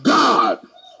I'm God.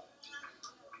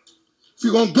 If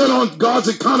you're gonna get on God's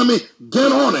economy,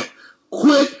 get on it.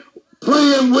 Quit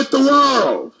playing with the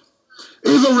world.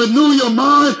 Either renew your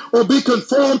mind or be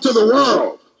conformed to the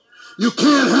world. You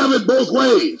can't have it both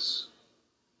ways.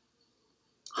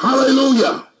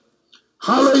 Hallelujah.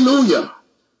 Hallelujah.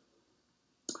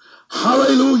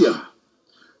 Hallelujah.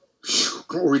 Whew,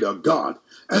 glory to God.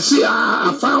 And see,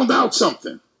 I found out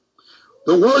something.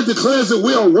 The word declares that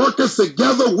we are workers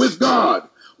together with God.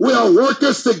 We are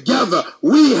workers together.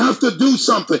 We have to do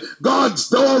something.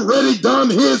 God's already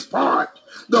done his part.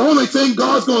 The only thing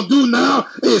God's going to do now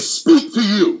is speak to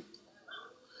you.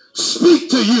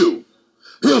 Speak to you.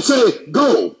 He'll say,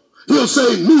 go. He'll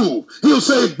say, move. He'll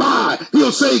say, buy.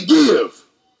 He'll say, give.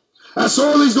 That's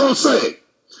all he's going to say.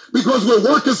 Because we're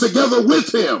workers together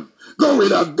with him. Glory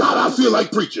to God, I feel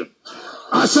like preaching.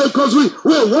 I said because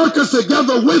we're workers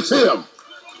together with him.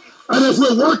 And if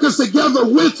we're workers together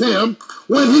with him,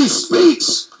 when he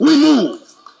speaks, we move.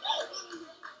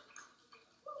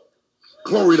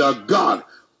 Glory to God.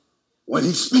 When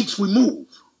he speaks, we move.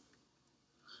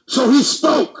 So he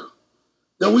spoke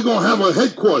that we're going to have a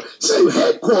headquarters. Say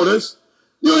headquarters.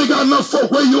 You ain't got enough folk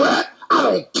where you at. I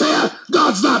don't care. that.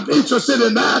 God's not interested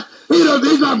in that.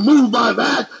 He's not moved by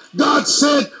that. God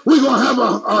said we're going to have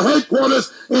a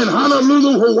headquarters in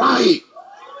Honolulu, Hawaii.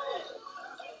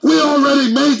 We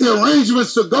already made the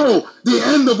arrangements to go. The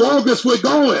end of August, we're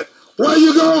going. Where are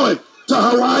you going? To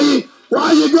Hawaii? Why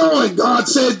are you going? God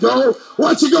said go.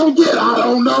 What you going to get? I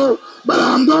don't know. But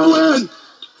I'm going.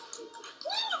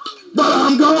 But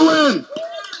I'm going.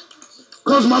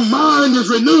 Because my mind is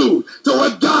renewed to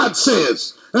what God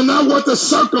says and not what the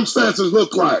circumstances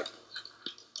look like.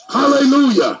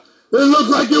 Hallelujah. It looks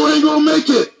like you ain't going to make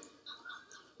it.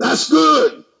 That's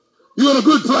good. You're in a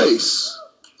good place.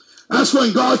 That's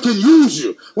when God can use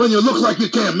you, when you look like you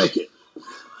can't make it.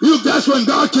 That's when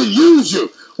God can use you,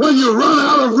 when you run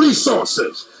out of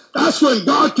resources. That's when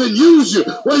God can use you,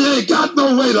 when you ain't got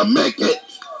no way to make it.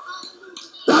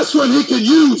 That's when he can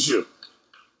use you.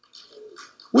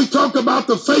 We talk about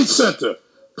the Faith Center.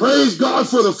 Praise God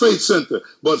for the Faith Center.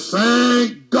 But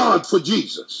thank God for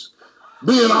Jesus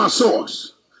being our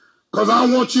source. Because I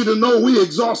want you to know we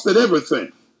exhausted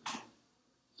everything.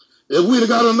 If we'd have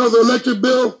got another electric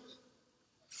bill,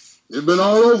 it'd been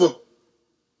all over.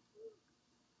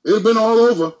 It'd been all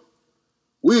over.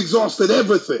 We exhausted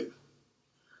everything.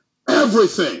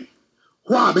 Everything.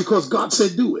 Why? Because God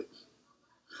said do it.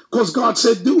 Because God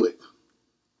said do it.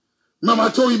 Remember I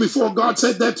told you before, God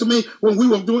said that to me when we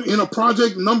were doing in a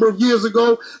project a number of years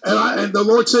ago, and the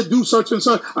Lord said do such and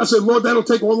such. I said, Lord, that'll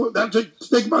take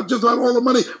about just about all the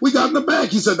money we got in the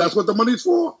bank. He said, that's what the money's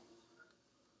for.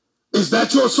 Is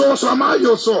that your source or am I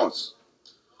your source?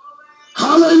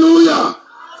 Hallelujah.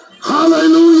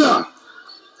 Hallelujah.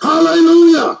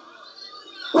 Hallelujah.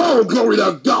 Oh, glory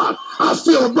to God. I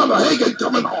feel Brother Hagin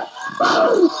coming on.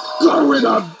 Oh, glory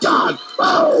to God.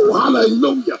 Oh,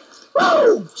 hallelujah.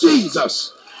 Oh,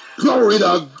 Jesus. Glory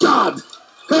to God.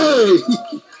 Hey,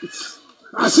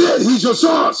 I said he's your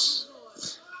source.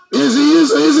 Is he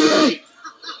or is he ain't?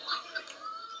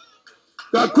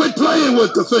 Got to quit playing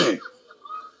with the thing.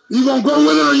 You going to go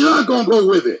with it or you're not going to go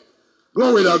with it?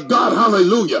 Glory to God.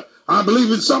 Hallelujah. I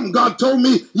believe it's something God told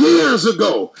me years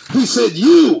ago. He said,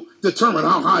 you determine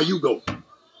how high you go.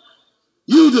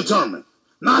 You determine.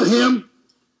 Not him.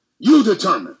 You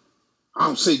determine.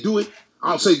 I'll say do it.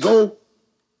 I'll say go.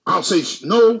 I'll say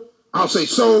no. I'll say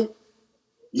so.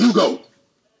 You go.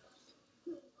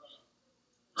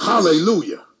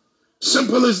 Hallelujah.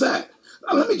 Simple as that.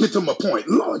 Now let me get to my point.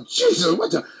 Lord Jesus,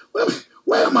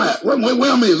 where am I at? Where am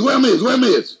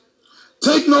I?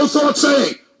 Take no thought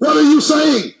saying. What are you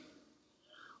saying?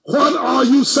 What are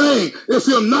you saying? If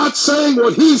you're not saying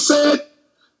what he said,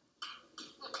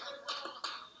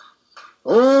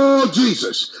 oh,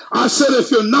 Jesus. I said,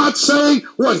 if you're not saying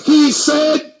what he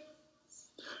said,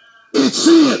 it's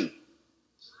sin.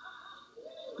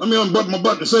 Let me unbutton my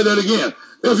button and say that again.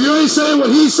 If you ain't saying what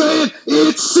he's saying,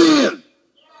 it's sin.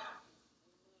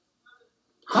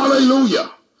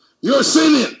 Hallelujah. You're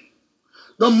sinning.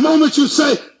 The moment you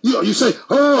say, you say,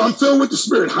 oh, I'm filled with the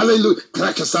Spirit. Hallelujah.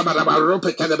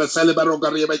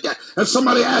 And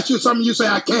somebody asks you something, you say,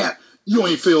 I can't. You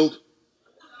ain't filled.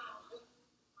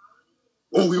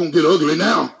 Oh, we're going to get ugly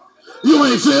now. You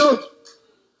ain't filled.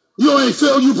 You ain't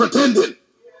filled. You pretending.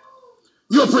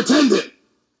 You're pretending.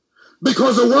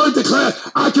 Because the word declares,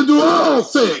 I can do all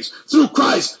things through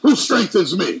Christ who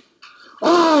strengthens me.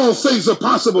 All things are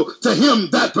possible to him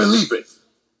that believeth.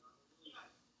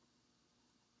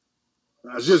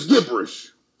 That's just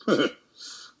gibberish.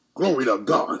 Glory to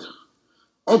God.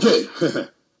 Okay.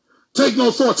 Take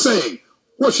no thought saying,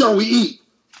 what shall we eat?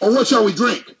 Or what shall we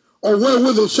drink? Or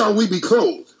wherewithal shall we be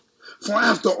clothed? For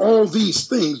after all these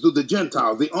things do the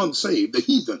Gentiles, the unsaved, the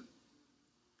heathen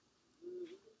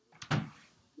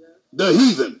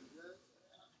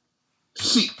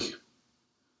seek.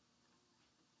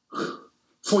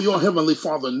 For your heavenly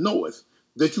Father knoweth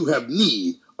that you have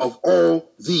need of all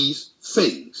these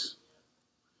things.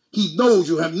 He knows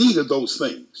you have need of those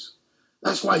things.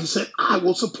 That's why he said, I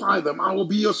will supply them. I will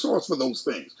be your source for those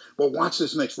things. But watch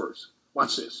this next verse.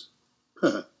 Watch this.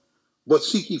 But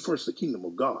seek ye first the kingdom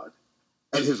of God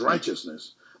and his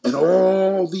righteousness, and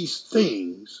all these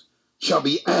things shall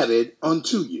be added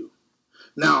unto you.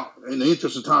 Now, in the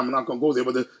interest of time, I'm not going to go there,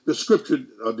 but the scripture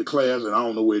declares, and I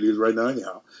don't know where it is right now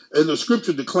anyhow, and the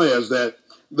scripture declares that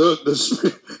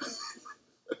the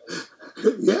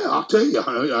yeah, I'll tell you,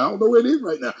 I don't know where it is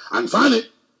right now. I can find it.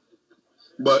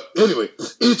 But anyway,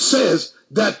 it says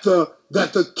that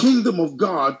the kingdom of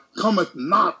God cometh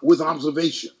not with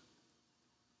observation.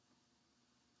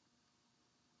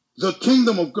 The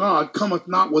kingdom of God cometh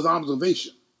not with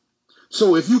observation.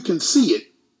 So if you can see it,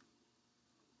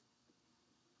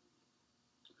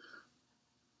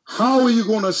 how are you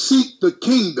going to seek the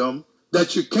kingdom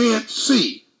that you can't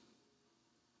see.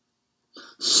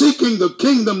 Seeking the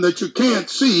kingdom that you can't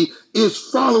see is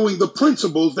following the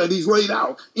principles that he's laid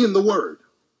out in the word.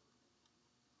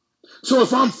 So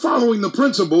if I'm following the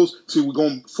principles, see, we're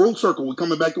going full circle. We're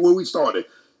coming back to where we started.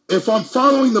 If I'm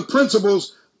following the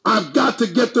principles, I've got to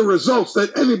get the results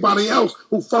that anybody else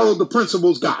who followed the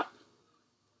principles got.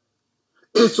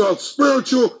 It's a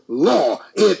spiritual law.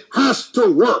 It has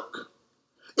to work.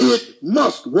 It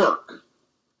must work.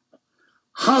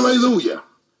 Hallelujah.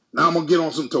 Now I'm going to get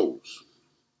on some toes.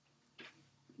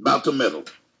 About to meddle.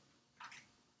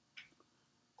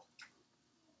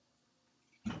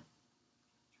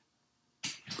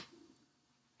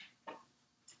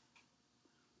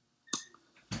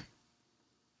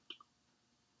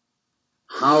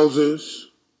 Houses,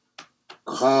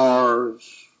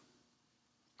 cars,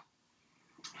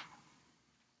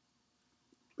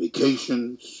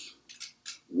 vacations,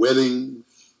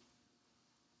 weddings,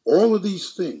 all of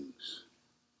these things,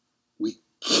 we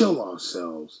kill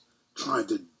ourselves trying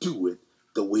to do it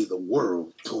the way the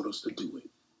world taught us to do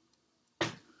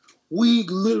it. We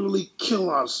literally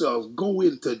kill ourselves, go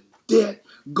into debt,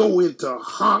 go into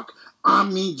hock. I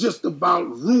mean, just about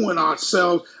ruin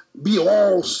ourselves, be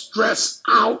all stressed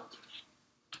out.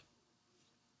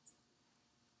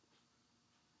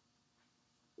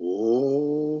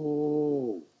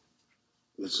 Oh,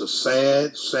 it's a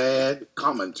sad, sad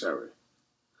commentary.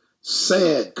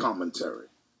 Sad commentary.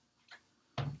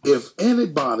 If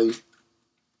anybody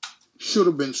should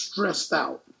have been stressed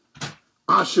out,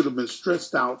 I should have been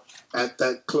stressed out at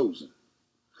that closing.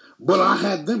 But I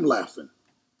had them laughing.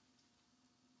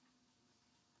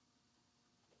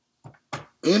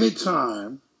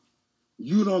 Anytime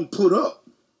you done put up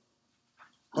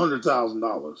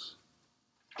 $100,000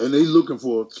 and they looking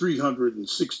for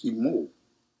 $360 more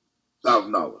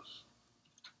 $1,000.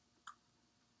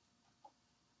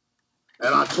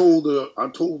 And I told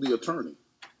the attorney,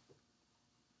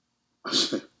 I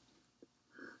said,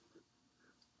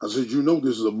 you know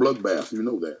this is a bloodbath, you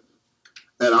know that.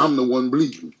 And I'm the one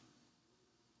bleeding.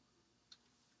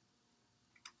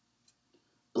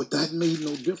 But that made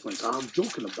no difference. I'm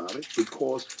joking about it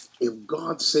because if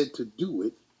God said to do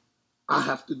it, I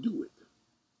have to do it.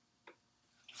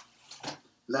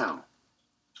 Now,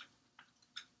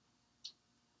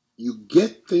 you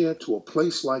get there to a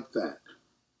place like that,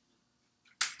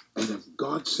 and if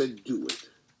God said do it,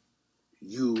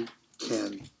 you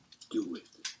can do it.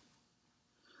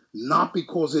 Not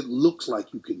because it looks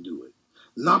like you can do it.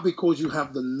 Not because you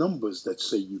have the numbers that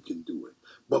say you can do it,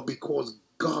 but because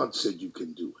God said you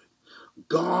can do it.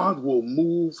 God will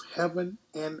move heaven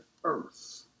and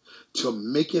earth to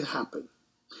make it happen.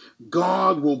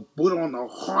 God will put on the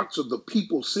hearts of the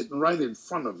people sitting right in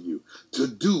front of you to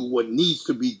do what needs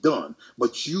to be done.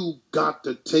 But you got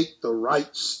to take the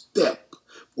right step,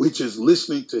 which is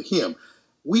listening to him.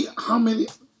 We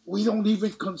don't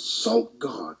even consult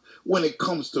God when it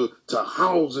comes to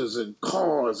houses and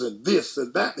cars and this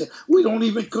and that. We don't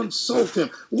even consult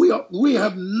him. We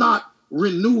have not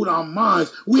renewed our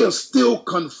minds. We are still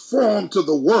conformed to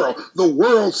the world. The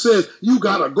world says you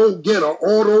got to go get an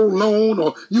auto loan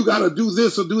or you got to do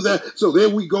this or do that. So there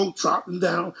we go trotting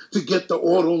down to get the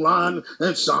auto line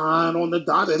and sign on the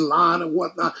dotted line and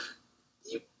whatnot.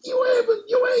 You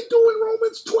ain't doing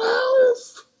Romans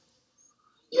 12.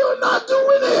 You're not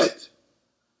doing it.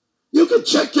 You can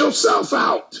check yourself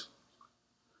out.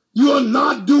 You are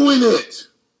not doing it.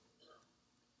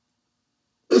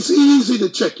 It's easy to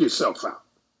check yourself out.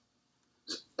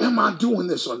 Am I doing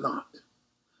this or not?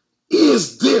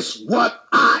 Is this what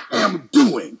I am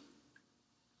doing?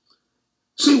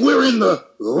 See, we're in the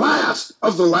last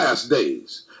of the last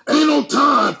days. Ain't no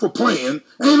time for playing.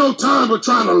 Ain't no time for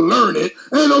trying to learn it.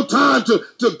 Ain't no time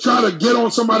to try to get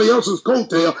on somebody else's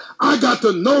coattail. I got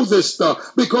to know this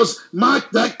stuff because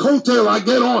that coattail I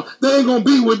get on, they ain't going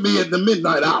to be with me at the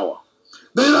midnight hour.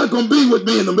 They're not going to be with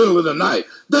me in the middle of the night.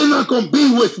 They're not going to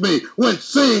be with me when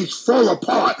things fall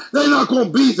apart. They're not going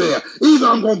to be there. Either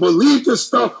I'm going to believe this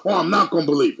stuff or I'm not going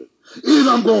to believe it. Either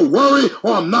I'm going to worry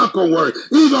or I'm not going to worry.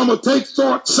 Either I'm going to take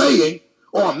thought saying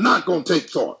or I'm not going to take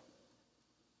thought.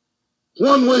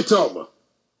 One way to other.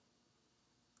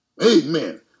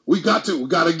 Amen. We got to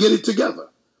get it together.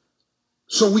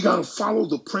 So we got to follow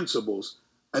the principles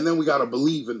and then we got to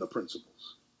believe in the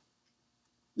principles.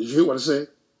 Did you hear what I said?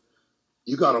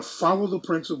 You got to follow the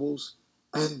principles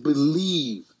and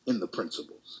believe in the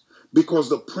principles because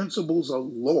the principles are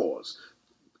laws.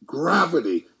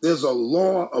 Gravity, there's a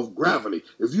law of gravity.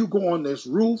 If you go on this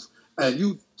roof and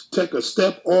you take a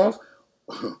step off,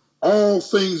 all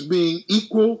things being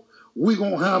equal, we're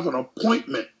going to have an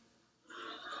appointment.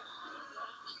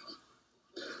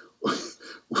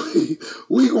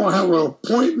 we going to have an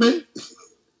appointment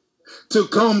to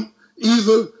come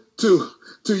either to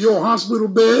your hospital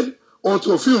bed or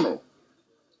to a funeral.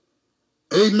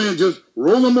 Amen. Just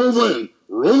roll them over and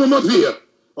roll them up here.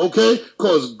 Okay?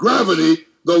 Because gravity,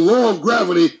 the law of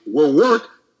gravity will work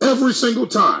every single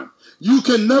time. You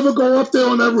can never go up there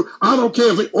on that roof. I don't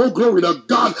care if it, oh glory to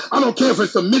God, I don't care if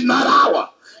it's the midnight hour.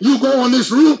 You go on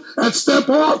this roof and step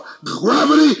off,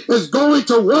 gravity is going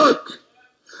to work.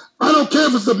 I don't care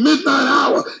if it's the midnight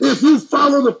hour. If you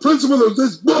follow the principle of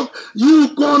this book,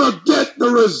 you're going to get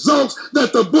the results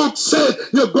that the book said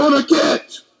you're going to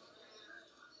get.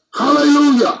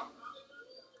 Hallelujah.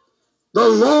 The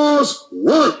laws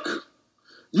work.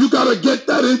 You got to get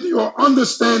that into your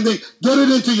understanding, get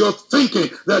it into your thinking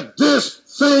that this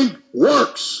thing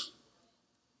works.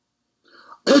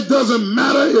 It doesn't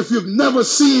matter if you've never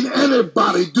seen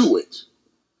anybody do it.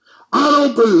 I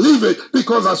don't believe it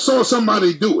because I saw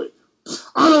somebody do it.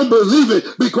 I don't believe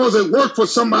it because it worked for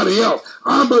somebody else.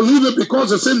 I believe it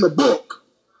because it's in the book.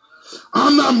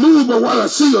 I'm not moved by what I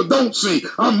see or don't see.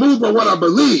 I'm moved by what I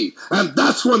believe. And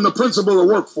that's when the principle will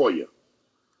work for you.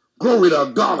 Glory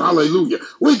to God. Hallelujah.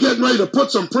 We're getting ready to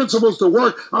put some principles to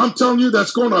work. I'm telling you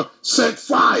that's going to set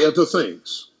fire to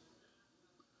things.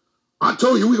 I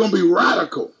told you we're going to be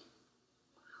radical.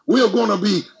 We are going to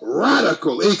be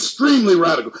radical, extremely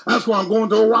radical. That's why I'm going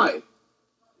to Hawaii.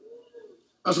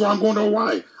 That's why I'm going to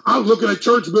Hawaii. I was looking at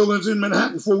church buildings in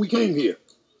Manhattan before we came here.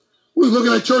 We were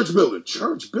looking at church buildings.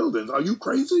 Church buildings? Are you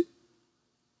crazy?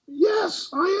 Yes,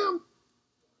 I am.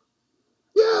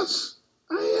 Yes,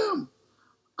 I am.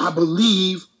 I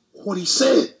believe what he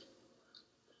said.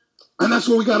 And that's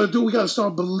what we got to do. We got to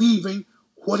start believing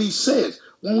what he says.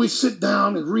 When we sit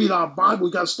down and read our Bible,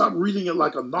 we got to stop reading it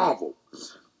like a novel.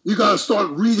 You got to start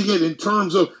reading it in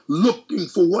terms of looking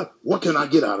for what can I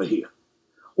get out of here?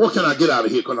 What can I get out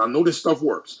of here? Because I know this stuff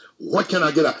works. What can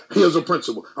I get out? Here's a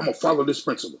principle. I'm going to follow this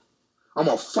principle. I'm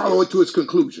going to follow it to its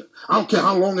conclusion. I don't care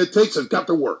how long it takes. It's got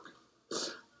to work.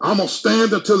 I'm going to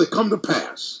stand until it come to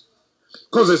pass.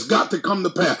 Because it's got to come to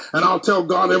pass. And I'll tell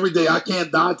God every day, I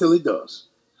can't die till it does.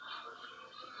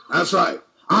 That's right.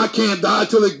 I can't die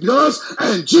till it does.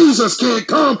 And Jesus can't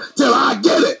come till I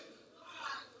get it.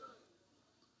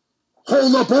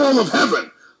 Hold up all of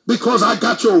heaven. Because I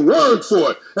got your word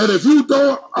for it. And if you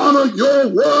don't honor your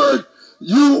word,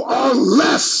 you are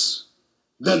less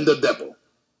than the devil.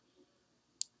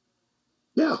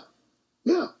 Yeah,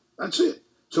 that's it.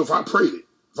 So if I prayed it,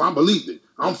 if I believed it,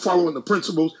 I'm following the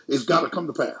principles, it's got to come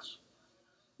to pass.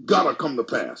 Got to come to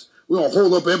pass. We're going to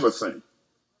hold up everything.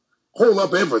 Hold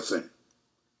up everything.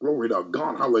 Glory to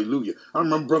God. Hallelujah. I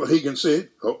remember Brother Hagin said,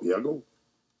 oh, here I go.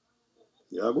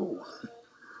 Here I go.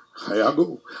 Here I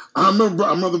go. I remember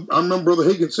Brother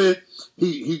Hagin said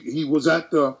he was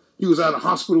at a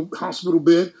hospital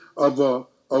bed of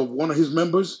one of his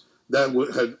members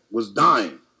that was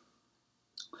dying,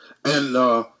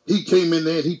 and he came in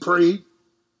there and he prayed,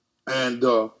 and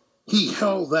he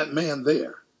held that man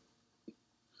there,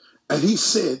 and he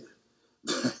said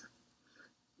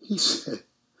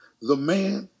the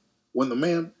man, when the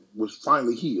man was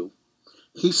finally healed,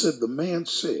 he said the man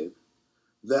said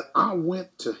that I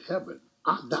went to heaven.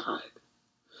 I died.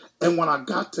 And when I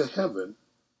got to heaven,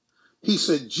 he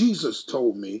said, Jesus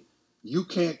told me, you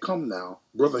can't come now.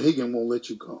 Brother Hagin won't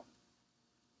let you come.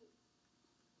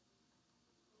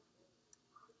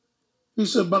 He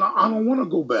said, but I don't want to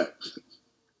go back.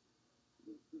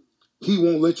 He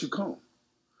won't let you come.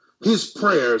 His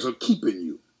prayers are keeping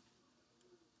you.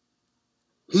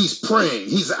 He's praying.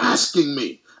 He's asking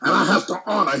me. And I have to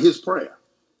honor his prayer.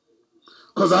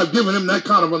 Because I've given him that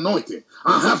kind of anointing.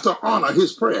 I have to honor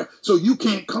his prayer. So you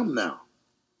can't come now.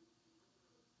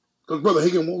 Because Brother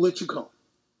Hagin won't let you come.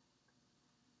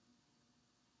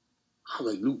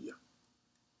 Hallelujah.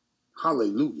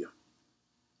 Hallelujah.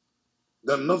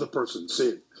 Then another person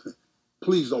said,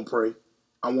 please don't pray.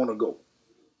 I want to go.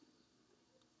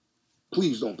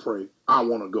 Please don't pray. I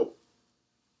want to go.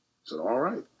 I said, all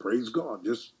right, praise God.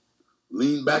 Just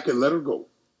lean back and let her go.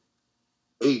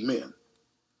 Amen.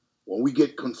 When we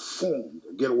get conformed,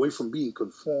 get away from being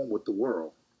conformed with the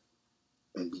world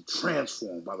and be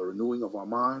transformed by the renewing of our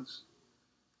minds,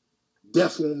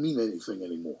 death won't mean anything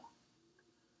anymore.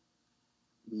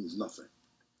 It means nothing.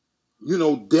 You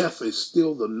know, death is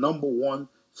still the number one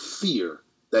fear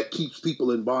that keeps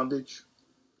people in bondage.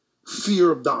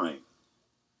 Fear of dying.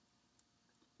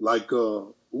 Like,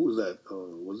 who was that?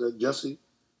 Was that Jesse?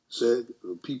 Said,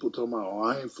 people talking about, oh,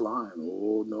 I ain't flying.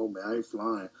 Oh, no, man, I ain't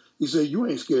flying. He said, you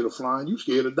ain't scared of flying. You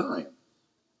scared of dying.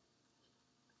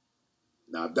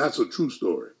 Now, that's a true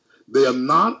story. They are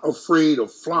not afraid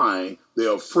of flying.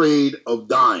 They're afraid of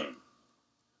dying.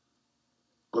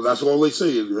 Because that's all they say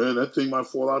is, yeah, that thing might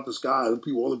fall out the sky and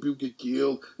all the people get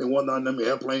killed and whatnot, and them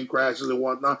airplane crashes and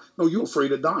whatnot. No, you're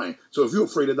afraid of dying. So if you're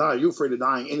afraid of dying, you're afraid of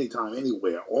dying anytime,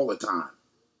 anywhere, all the time.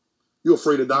 You're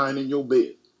afraid of dying in your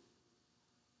bed.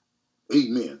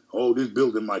 Amen. Oh, this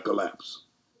building might collapse.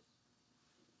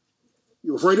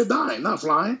 You're afraid of dying, not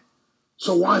flying.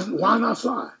 So why not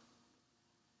fly?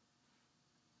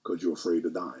 Because you're afraid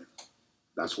of dying.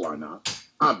 That's why not.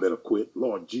 I better quit.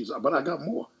 Lord Jesus. But I got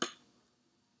more.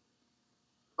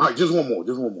 All right, just one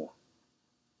more.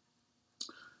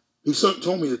 He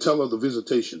told me to tell her the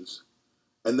visitations.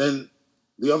 And then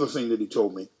the other thing that he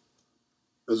told me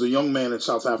is a young man in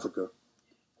South Africa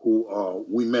who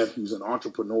we met. He's an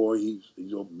entrepreneur. He's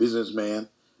a businessman.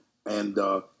 And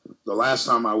the last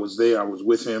time I was there, I was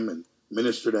with him and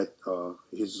ministered at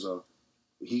his,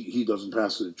 he doesn't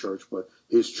pastor the church, but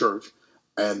his church.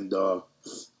 And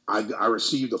I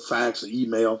received a fax, an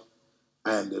email,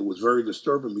 and it was very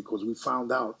disturbing because we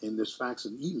found out in this fax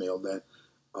and email that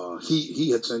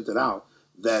he had sent it out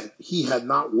that he had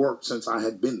not worked since I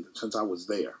was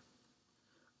there.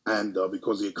 And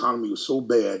because the economy was so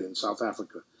bad in South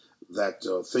Africa that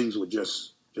things were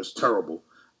just terrible,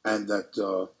 and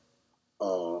that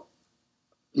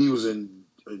he was in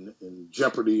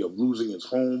jeopardy of losing his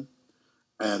home,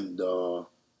 and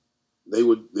they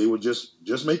were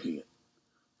just making it.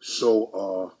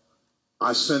 So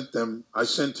I sent him,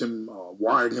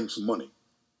 wired him some money,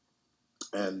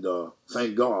 and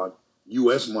thank God,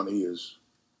 U.S. money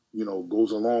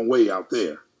goes a long way out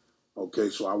there. Okay,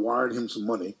 so I wired him some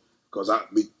money because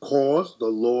the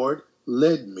Lord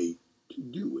led me to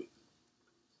do it.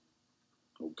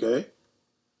 Okay,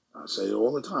 I say it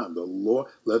all the time.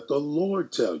 Let the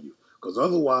Lord tell you, because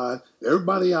otherwise,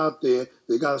 everybody out there,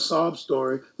 they got a sob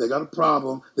story, they got a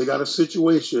problem, they got a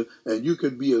situation, and you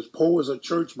could be as poor as a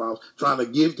church mouse trying to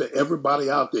give to everybody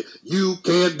out there. You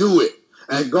can't do it,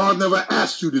 and God never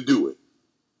asked you to do it.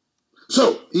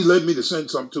 So he led me to send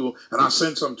something to him, and I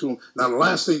sent something to him. Now, the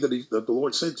last thing that the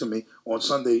Lord said to me on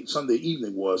Sunday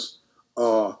evening was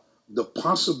the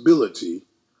possibility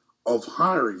of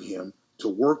hiring him to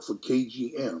work for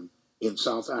KGM in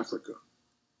South Africa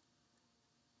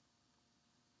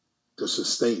to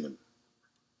sustain him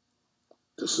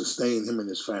and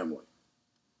his family.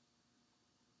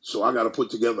 So I got to put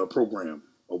together a program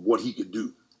of what he could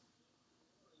do.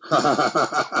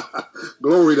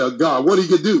 Glory to God. What he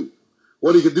could do.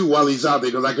 What he could do while he's out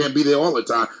there, because I can't be there all the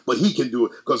time, but he can do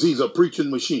it because he's a preaching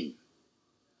machine.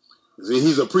 See,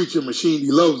 he's a preaching machine.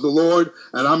 He loves the Lord,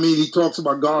 and I mean, he talks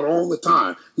about God all the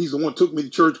time. He's the one who took me to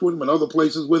church with him and other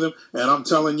places with him, and I'm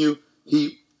telling you,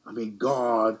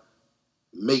 God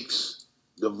makes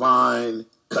divine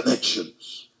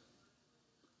connections.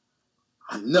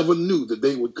 I never knew that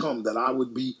they would come, that I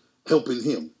would be helping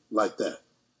him like that.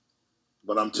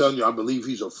 But I'm telling you, I believe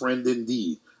he's a friend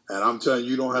indeed. And I'm telling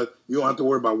you, you don't have to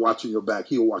worry about watching your back.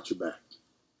 He'll watch your back.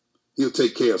 He'll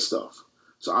take care of stuff.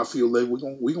 So I feel that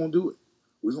we're gonna do it.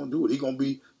 We're gonna do it. He's gonna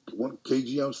be one of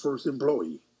KGM's first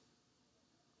employee.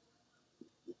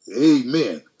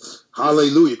 Amen.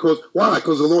 Hallelujah. Why?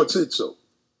 Because the Lord said so.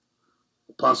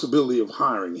 The possibility of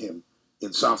hiring him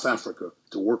in South Africa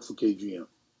to work for KGM.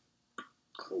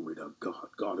 Glory to God.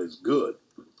 God is good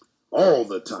all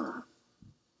the time,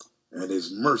 and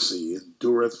his mercy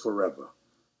endureth forever.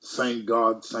 Thank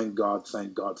God, thank God,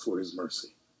 thank God for his mercy.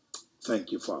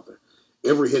 Thank you, Father.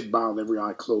 Every head bowed, every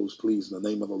eye closed, please, in the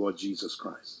name of the Lord Jesus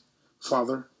Christ.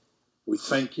 Father, we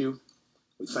thank you.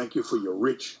 We thank you for your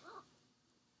rich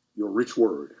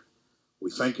word.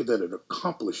 We thank you that it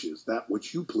accomplishes that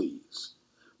which you please.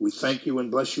 We thank you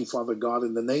and bless you, Father God,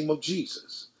 in the name of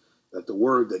Jesus, that the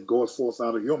word that goeth forth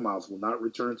out of your mouth will not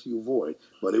return to you void,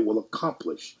 but it will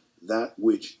accomplish that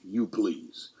which you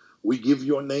please. We give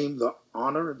your name the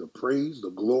honor, the praise, the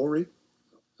glory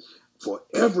for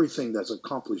everything that's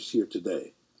accomplished here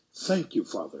today. Thank you,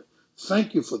 Father.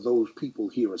 Thank you for those people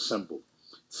here assembled.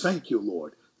 Thank you,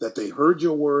 Lord, that they heard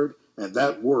your word, and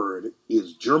that word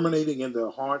is germinating in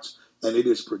their hearts, and it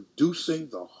is producing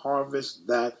the harvest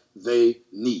that they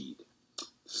need.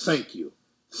 Thank you.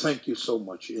 Thank you so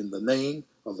much in the name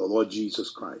of the Lord Jesus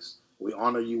Christ. We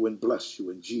honor you and bless you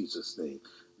in Jesus' name.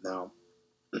 Now,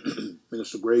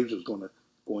 Minister Graves is going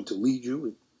to lead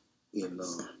you in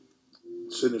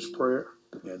sinner's prayer,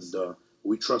 and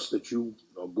we trust that you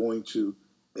are going to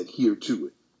adhere to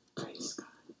it. Praise God.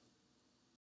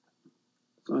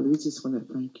 Father, we just want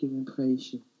to thank you and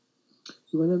praise you.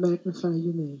 We want to magnify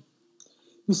your name.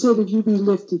 You said if you be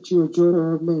lifted, you will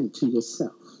draw all men to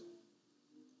yourself.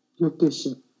 Your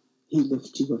bishop, he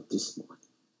lifted you up this morning.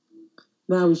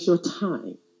 Now is your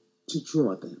time to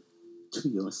draw them to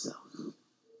yourself.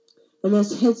 And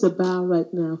as heads are bowed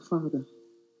right now, Father,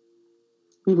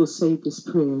 we will say this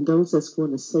prayer. And those that's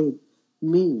going to say it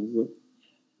means it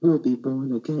will be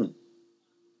born again.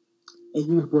 And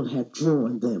you will have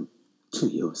drawn them to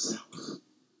yourself.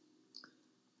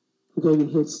 With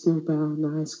your head still bowed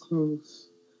and eyes closed.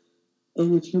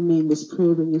 And if you mean this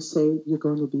prayer when you say it, you're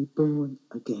going to be born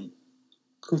again.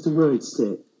 Because the word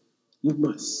said, you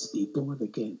must be born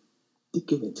again to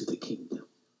get into the kingdom.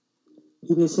 He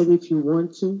didn't say if you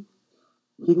want to.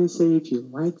 He didn't say if you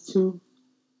like to.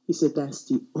 He said that's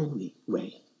the only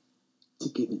way to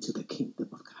get into the kingdom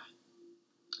of God.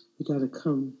 You got to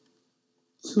come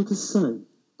to the Son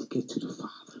to get to the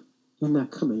Father. You're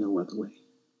not coming no other way.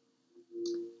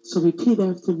 So repeat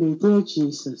after me. Dear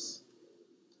Jesus,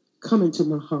 come into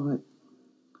my heart.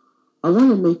 I want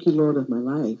to make you Lord of my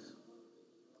life.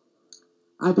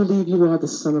 I believe you are the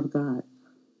Son of God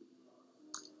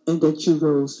and that you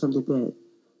rose from the dead.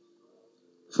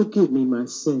 Forgive me my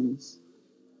sins.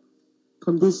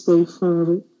 From this day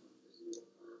forward,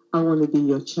 I want to be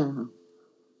your child.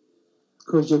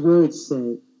 Because your word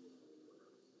said,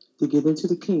 to get into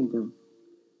the kingdom,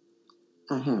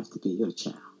 I have to be your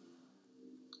child.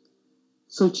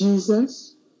 So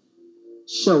Jesus,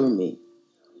 show me,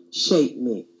 shape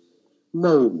me,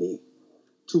 mold me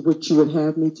to what you would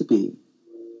have me to be,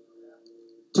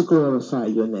 to glorify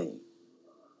your name.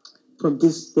 From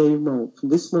this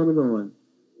moment on,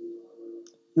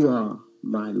 you are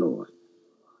my Lord.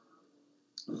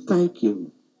 Thank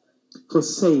you for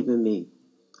saving me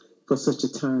for such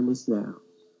a time as now.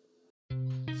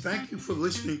 Thank you for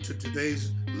listening to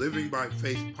today's Living by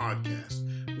Faith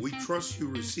podcast. We trust you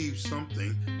received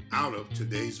something out of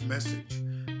today's message.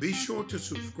 Be sure to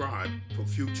subscribe for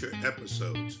future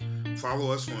episodes.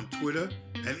 Follow us on Twitter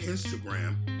and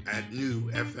Instagram at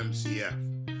New FMCF.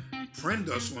 Friend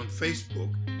us on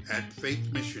Facebook at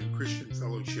Faith Mission Christian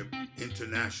Fellowship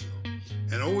International.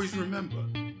 And always remember,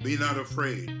 be not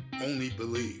afraid, only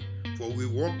believe, for we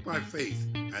walk by faith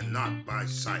and not by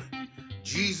sight.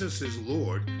 Jesus is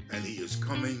Lord, and he is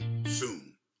coming soon.